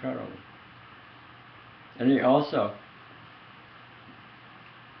incredible. And he also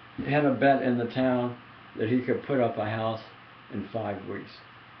had a bet in the town that he could put up a house in 5 weeks.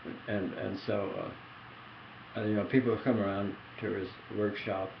 And so, you know, people would come around to his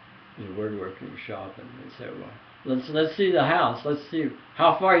workshop, his woodworking shop, and they'd say, well, let's see the house. Let's see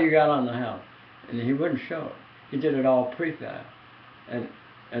how far you got on the house. And he wouldn't show it. He did it all prefab.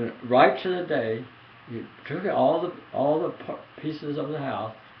 And right to the day, he took all the pieces of the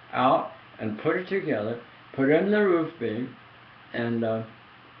house out and put it together, put it in the roof beam, and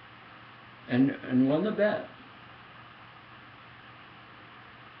won the bet.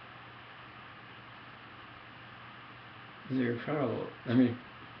 It's incredible. I mean,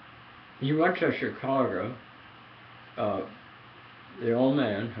 he went to Chicago. The old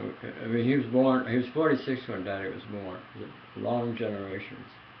man, who, I mean, he was 46 when Daddy was born. Long generations.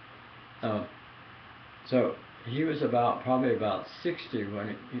 So he was probably about 60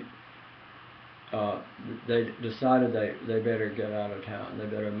 when they decided they better get out of town. They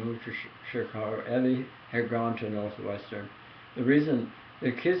better move to Chicago. Eddie had gone to Northwestern. The reason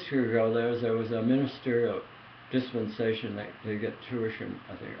the kids could go there is there was a ministerial dispensation that they get tuition,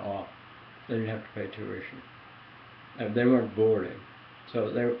 I think, off. They didn't have to pay tuition. They weren't boarding. So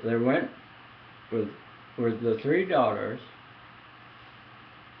they went with the 3 daughters,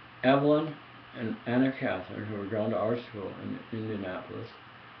 Evelyn and Anna Catherine, who were going to art school in Indianapolis,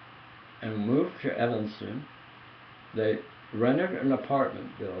 and moved to Evanston. They rented an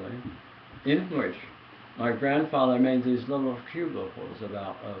apartment building in which my grandfather made these little cubicles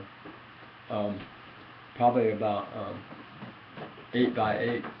about probably about 8 by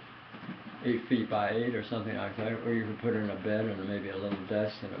 8, 8 feet by 8 or something like that, where you could put in a bed and maybe a little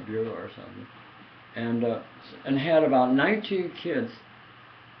desk and a bureau or something, and had about 19 kids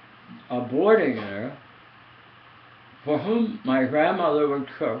boarding there, for whom my grandmother would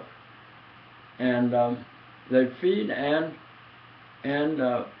cook, and they'd feed and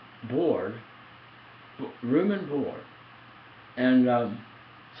board, room and board, and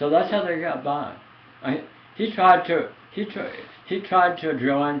so that's how they got by. He tried to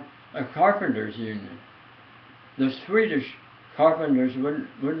join a carpenters union. The Swedish carpenters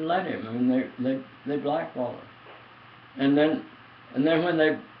wouldn't let him. I mean, they blackballed him. And then when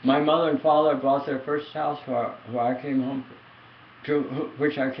my mother and father bought their first house where I came home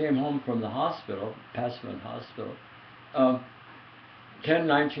which I came home from the hospital, Passman Hospital,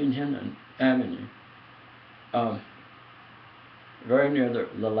 1019 Hinton Avenue, very near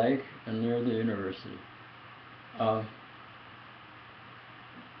the lake and near the university.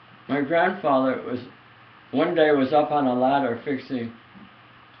 My grandfather one day was up on a ladder fixing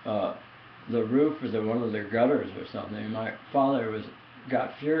the roof of one of the gutters or something. My father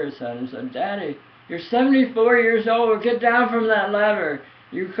got furious at him and said, "Daddy, you're 74 years old. Get down from that ladder.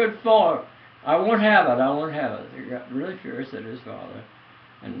 You could fall. I won't have it. I won't have it." He got really furious at his father.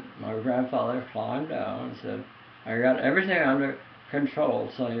 And my grandfather climbed down and said, "I got everything under control,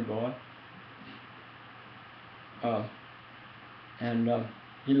 sonny boy."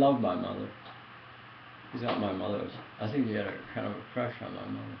 He loved my mother. He thought my mother was, I think he had a kind of a crush on my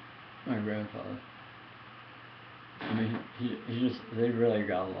mother, my grandfather. I mean, they really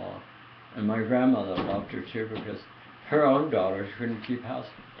got along. And my grandmother loved her too, because her own daughters couldn't keep house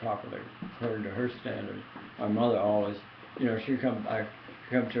properly, according to her standards. My mother always, you know, she'd come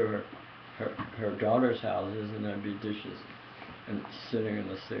to her daughters' houses, and there'd be dishes and sitting in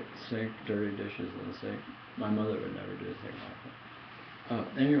the sink, dirty dishes in the sink. My mother would never do a thing like that.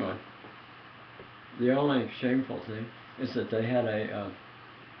 Anyway, the only shameful thing is that they had I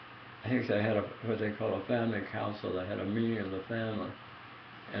think they had what they call a family council. They had a meeting of the family,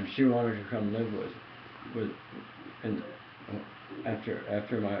 and she wanted to come live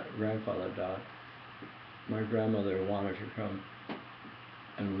after my grandfather died. My grandmother wanted to come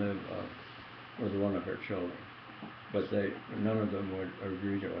and live with one of her children, but none of them would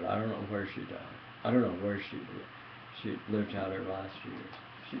agree to it. I don't know where she died. I don't know where she lived out her last years.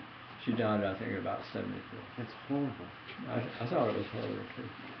 She died, I think, about 74. That's horrible. I thought it was horrible too.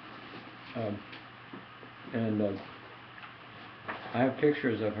 I have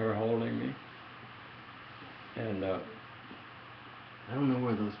pictures of her holding me, and I don't know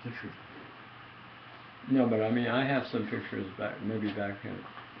where those pictures are. no, but I mean, I have some pictures maybe back in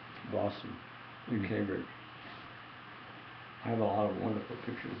Boston, in Cambridge. I have a lot of wonderful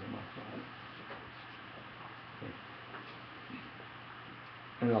pictures of my father.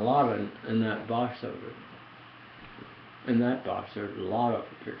 And a lot in that box of it. In that box, there's a lot of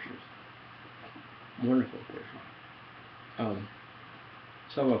pictures. Wonderful pictures.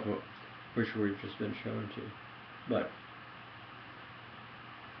 some of which we've just been shown to you. But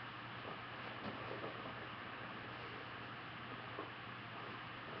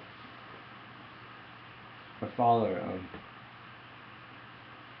my father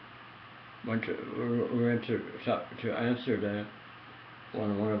we went to Amsterdam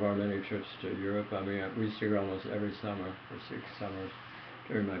on one of our many trips to Europe. I mean, we used to go almost every summer for 6 summers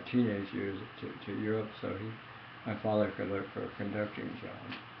during my teenage years to Europe. So my father could look for a conducting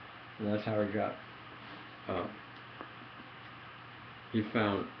job, and that's how he got. He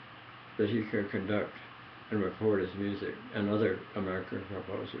found that he could conduct and record his music and other American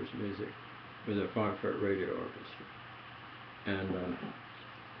composers' music with the Frankfurt Radio Orchestra, and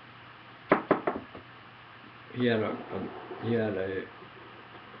he had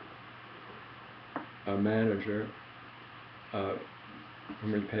a manager to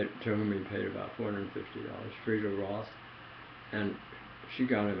whom he paid about $450, Frida Roth, and she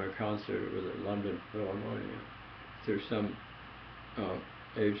got him a concert with the London Philharmonic through some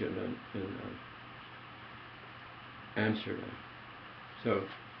agent in Amsterdam. So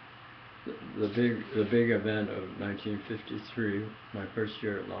the big event of 1953, my first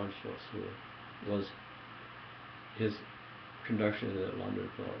year at law school, was his conduction of the London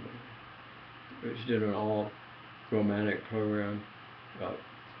Philharmonic, which did an all romantic program about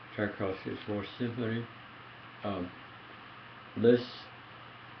Tchaikovsky's Fourth Symphony, Liszt's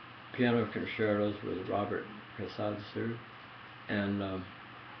piano concertos with Robert Kasadzu, and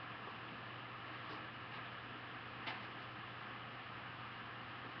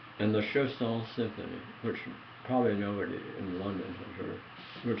the Chausson Symphony, which probably nobody in London has heard,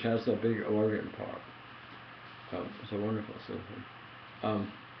 which has a big organ part. It's a wonderful symphony.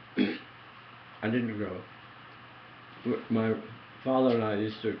 I didn't go. My father and I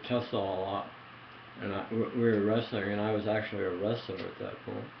used to tussle a lot, and we were wrestling, and I was actually a wrestler at that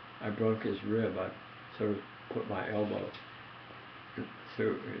point. I broke his rib. I sort of put my elbow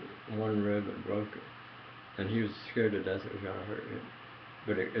through one rib and broke it, and he was scared to death it was going to hurt him.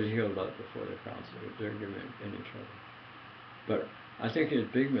 But it healed up before the concert. It didn't give me any trouble. But I think his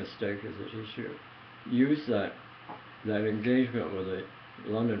big mistake is that he should use that engagement with the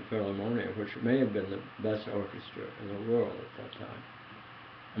London Philharmonic, which may have been the best orchestra in the world at that time.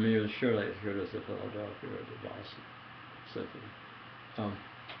 I mean, it was surely as good as the Philadelphia or the Boston Symphony,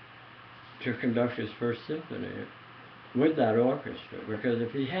 to conduct his first symphony with that orchestra, because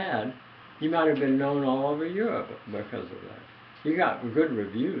if he had, he might have been known all over Europe because of that. He got good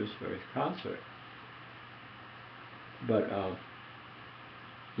reviews for his concert, but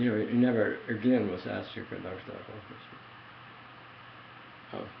he never again was asked to conduct that orchestra.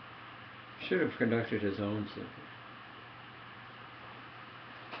 Should have conducted his own symphony,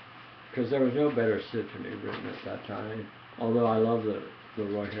 because there was no better symphony written at that time. Although I love the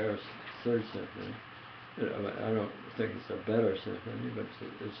Roy Harris Third Symphony, I don't think it's a better symphony, but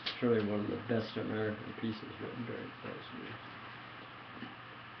it's surely one of the best American pieces written during those years.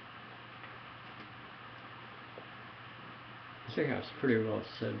 I think I've pretty well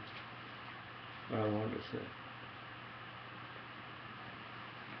said what I wanted to say.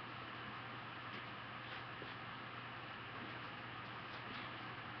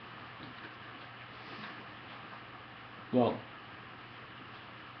 Well,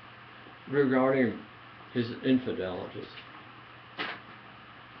 regarding his infidelities,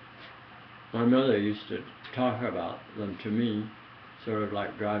 my mother used to talk about them to me, sort of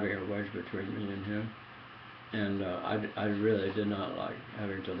like driving a wedge between me and him. And I really did not like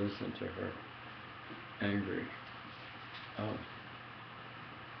having to listen to her angry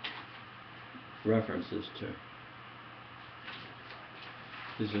references to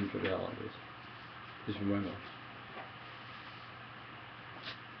his infidelities, his women.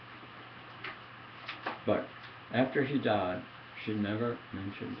 But after he died, she never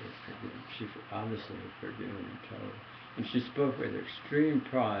mentioned it again. She obviously had forgiven him totally. And she spoke with extreme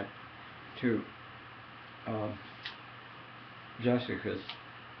pride to Jessica's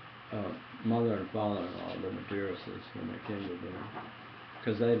mother and father-in-law, the Madeiras, when they came to dinner,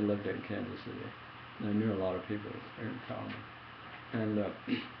 because they had lived in Kansas City. They knew a lot of people in common. And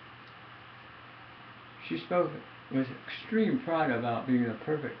she spoke with extreme pride about being a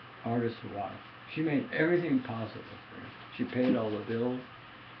perfect artist's wife. She made everything possible for him. She paid all the bills.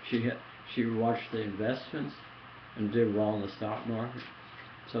 She watched the investments and did well in the stock market.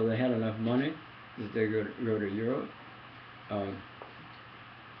 So they had enough money that they could go to Europe.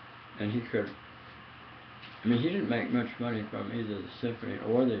 And he could, I mean, he didn't make much money from either the symphony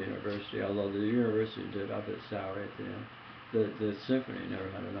or the university, although the university did up its salary at the end. The symphony never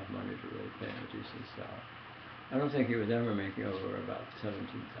had enough money to really pay him a decent salary. I don't think he was ever making over about 17,000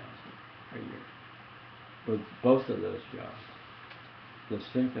 a year with both of those jobs, the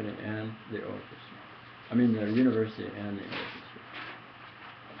symphony and the orchestra. I mean, the university and the orchestra.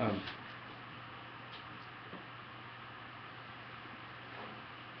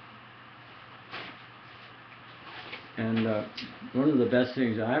 And one of the best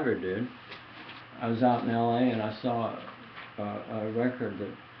things I ever did, I was out in L.A. and I saw a record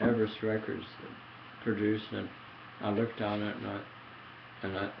that Everest Records produced, and I looked on it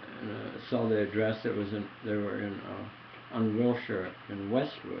and I saw the address. It was they were in on Wilshire in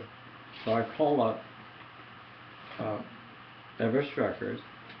Westwood. So I called up Everest Records,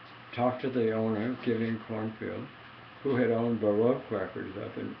 talked to the owner, Gideon Cornfield, who had owned Baroque Records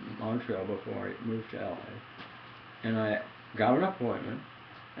up in Montreal before he moved to L.A. And I got an appointment,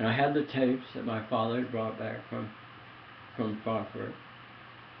 and I had the tapes that my father had brought back from Frankfurt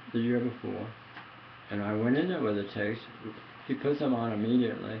the year before. And I went in there with the tapes. He put them on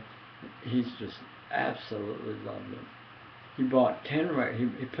immediately. He's just absolutely loved them. He bought 10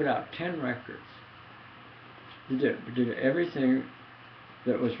 he put out 10 records. He did everything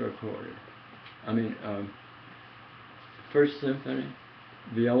that was recorded. I mean, First Symphony,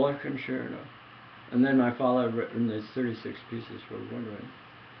 Viola Concerto, and then my father had written these 36 pieces for woodwind,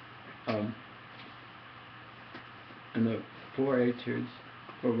 and the 4 etudes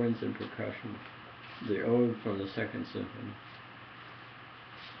for winds and percussion, the ode from the Second Symphony,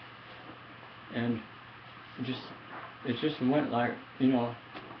 and it just went like, you know,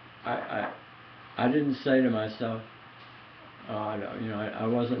 I didn't say to myself, I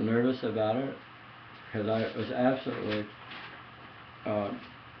wasn't nervous about it, because I was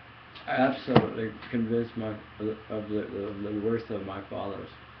absolutely convinced of the worth of my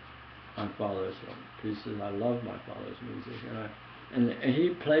father's pieces. I love my father's music, and he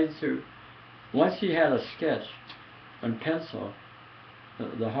played through. Once he had a sketch on pencil,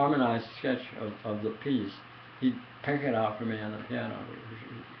 the harmonized sketch of the piece, he'd pick it out for me on the piano, which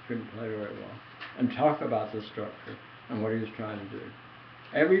he couldn't play very well, and talk about the structure and what he was trying to do.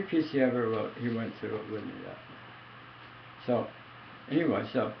 Every piece he ever wrote, he went through it with me that way. So, anyway,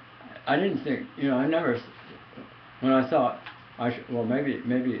 so I didn't think, I never, when I thought,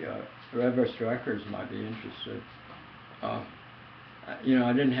 maybe Everest Records might be interested,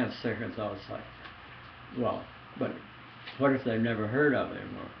 I didn't have second thoughts like, well, but what if they've never heard of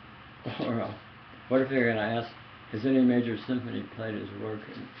him, or what if they're going to ask, has any major symphony played his work?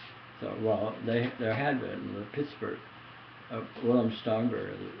 And so, well, there had been the Pittsburgh, Willem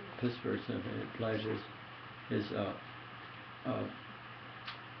Steinberg, the Pittsburgh Symphony played his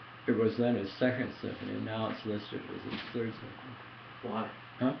it was then his second symphony. Now it's listed as his third symphony. Why?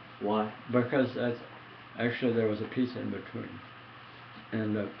 Huh? Why? Because actually there was a piece in between,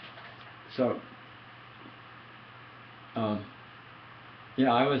 and so I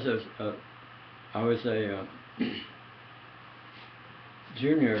was a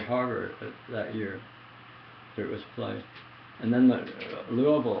junior at Harvard that year that it was played, and then the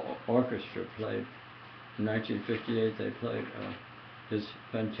Louisville Orchestra played in 1958. They played his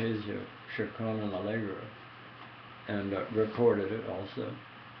Fantasia Chaconne and Allegro, and recorded it also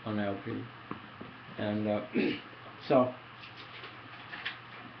on LP, and so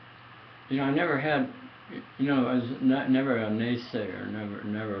I never had, I was never a naysayer,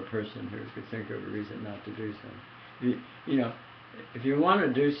 never a person who could think of a reason not to do something. If you want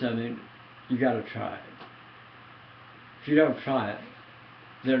to do something, you got to try it. If you don't try it,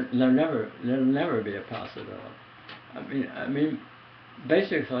 there'll never be a possibility. I mean,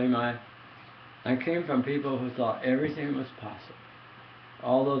 basically, I came from people who thought everything was possible.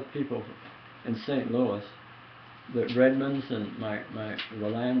 All those people in St. Louis, the Redmonds and the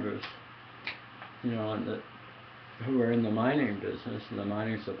Landreths, and who were in the mining business and the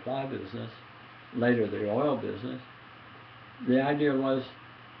mining supply business, later the oil business. The idea was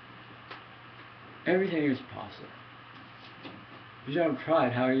everything is possible. If you don't try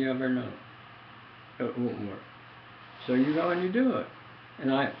it, how do you ever know? It won't work. So you go and you do it.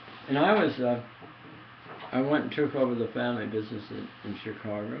 And I went and took over the family business in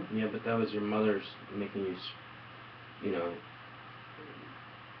Chicago. Yeah, but that was your mother's making you,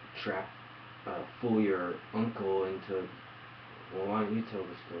 fool your uncle into. Well, why don't you tell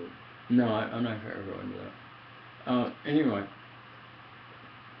the story? No, I'm not going to go into that. Anyway.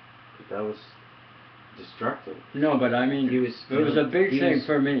 That was destructive. No, but I mean, it was a big thing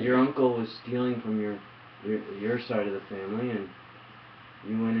for me. Your uncle was stealing from your side of the family, and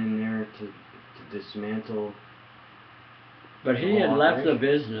you went in there to dismantle. But he had left the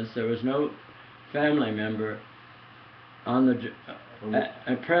business. There was no family member on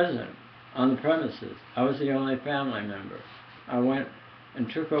at present on the premises. I was the only family member. I went and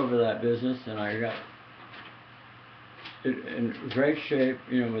took over that business, and I got it in great shape,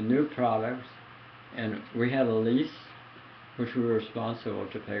 with new products. And we had a lease, which we were responsible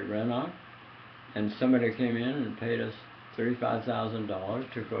to pay rent on. And somebody came in and paid us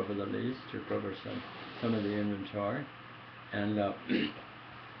 $35,000, took over the lease, took over some of the inventory, and it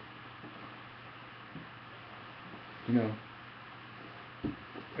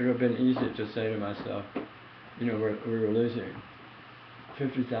would have been easy to say to myself, we were losing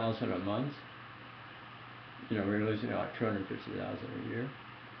 $50,000 a month. We were losing like $250,000 a year,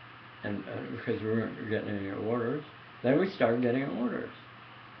 and because we weren't getting any orders. Then we started getting orders,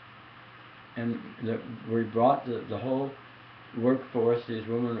 and we brought the whole workforce. These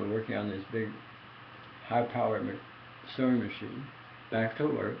women were working on this big, high-powered sewing machine back to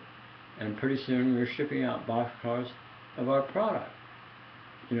work, and pretty soon we were shipping out boxcars of our product.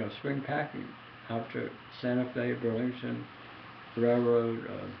 Spring packing out to Santa Fe, Burlington, Railroad,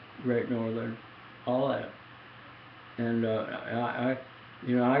 Great Northern, all that. And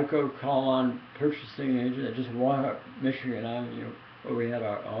I'd go call on purchasing agents that just walk up Michigan Avenue, where we had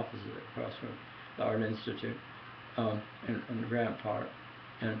our offices across from the Art Institute, in Grant Park,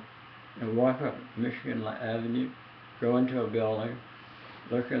 and walk up Michigan Avenue, go into a building,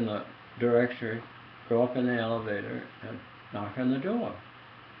 look in the directory, go up in the elevator, and knock on the door.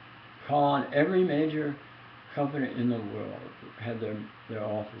 Call on every major company in the world that had their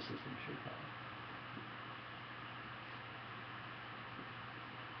offices in Chicago.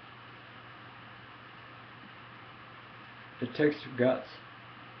 It takes guts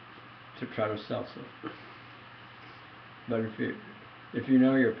to try to sell something. But if you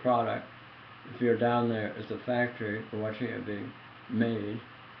know your product, if you're down there at the factory watching it being made,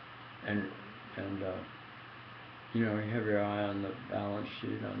 and you have your eye on the balance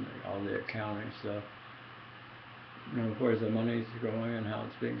sheet, on all the accounting stuff, where the money's going and how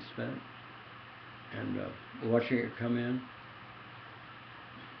it's being spent, and watching it come in,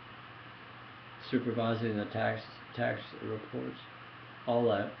 supervising the tax reports, all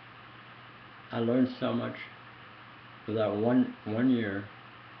that. I learned so much for that one year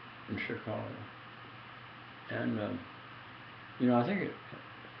in Chicago. And I think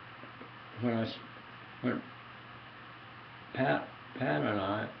when Pat and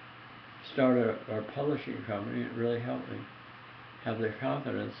I started our publishing company, it really helped me have the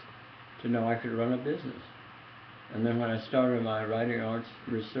confidence to know I could run a business. And then when I started my writing arts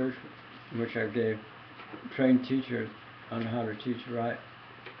research, in which I gave trained teachers on how to teach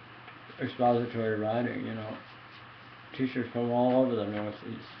expository writing, teachers from all over the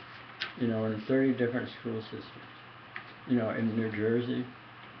Northeast, in 30 different school systems, in New Jersey,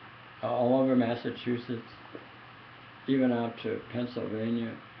 all over Massachusetts, even out to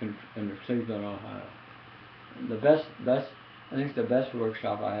Pennsylvania and Cleveland, Ohio. I think the best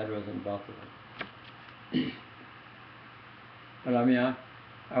workshop I had was in Buffalo. But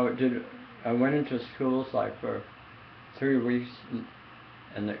I went into schools like for 3 weeks,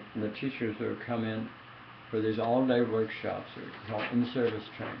 and the teachers would come in for these all-day workshops, called in-service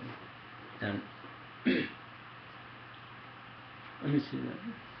training. And let me see that.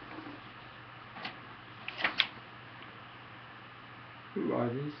 Who are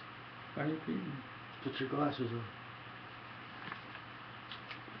these funny people? Put your glasses on.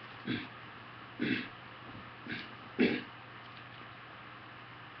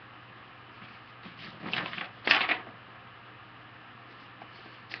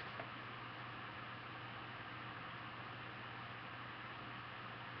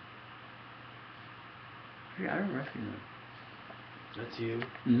 I don't recognize. That's you.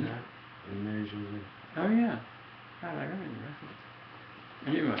 Mm-hmm. That and Mary Joseph. Oh yeah. God, I don't even recognize.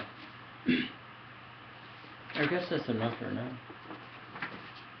 Anyway, I guess that's enough for now.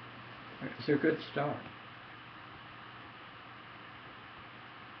 It's a good start.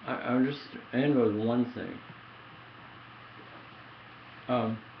 I'll just end with one thing.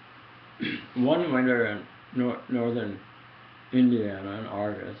 One winter in northern Indiana, in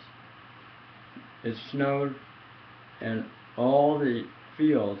August, it snowed, and all the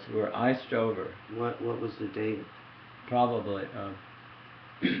fields were iced over. What was the date? Probably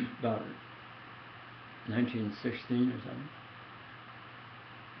about 1916 or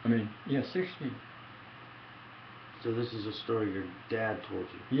something. 16. So this is a story your dad told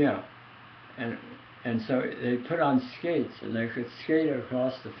you. Yeah, and so they put on skates, and they could skate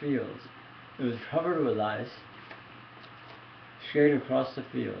across the fields. It was covered with ice. Skate across the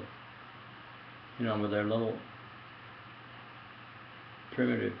field, with their little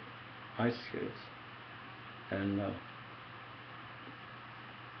primitive ice skates. And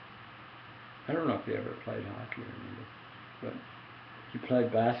I don't know if he ever played hockey or anything, but he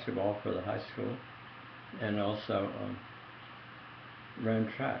played basketball for the high school and also ran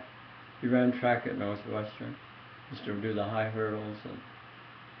track. He ran track at Northwestern. Used to do the high hurdles and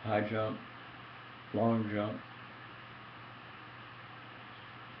high jump, long jump.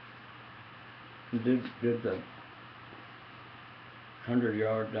 He did the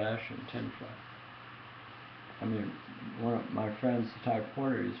 100-yard dash and 10 flat. I mean, one of my friends, Ty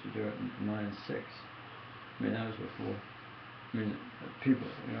Porter, used to do it in 9.6. I mean, that was before. I mean,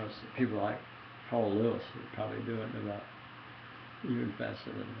 people like Paul Lewis would probably do it in about even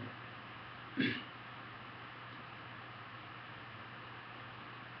faster than that.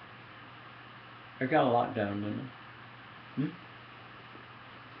 I got a lot down, didn't I?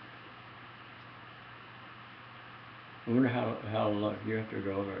 I wonder how long. You have to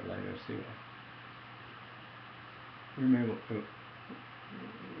go over it later, see what. Remember,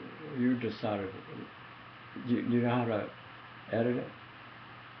 you decided. You know how to edit it?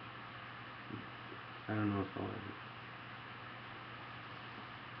 I don't know if I'll edit.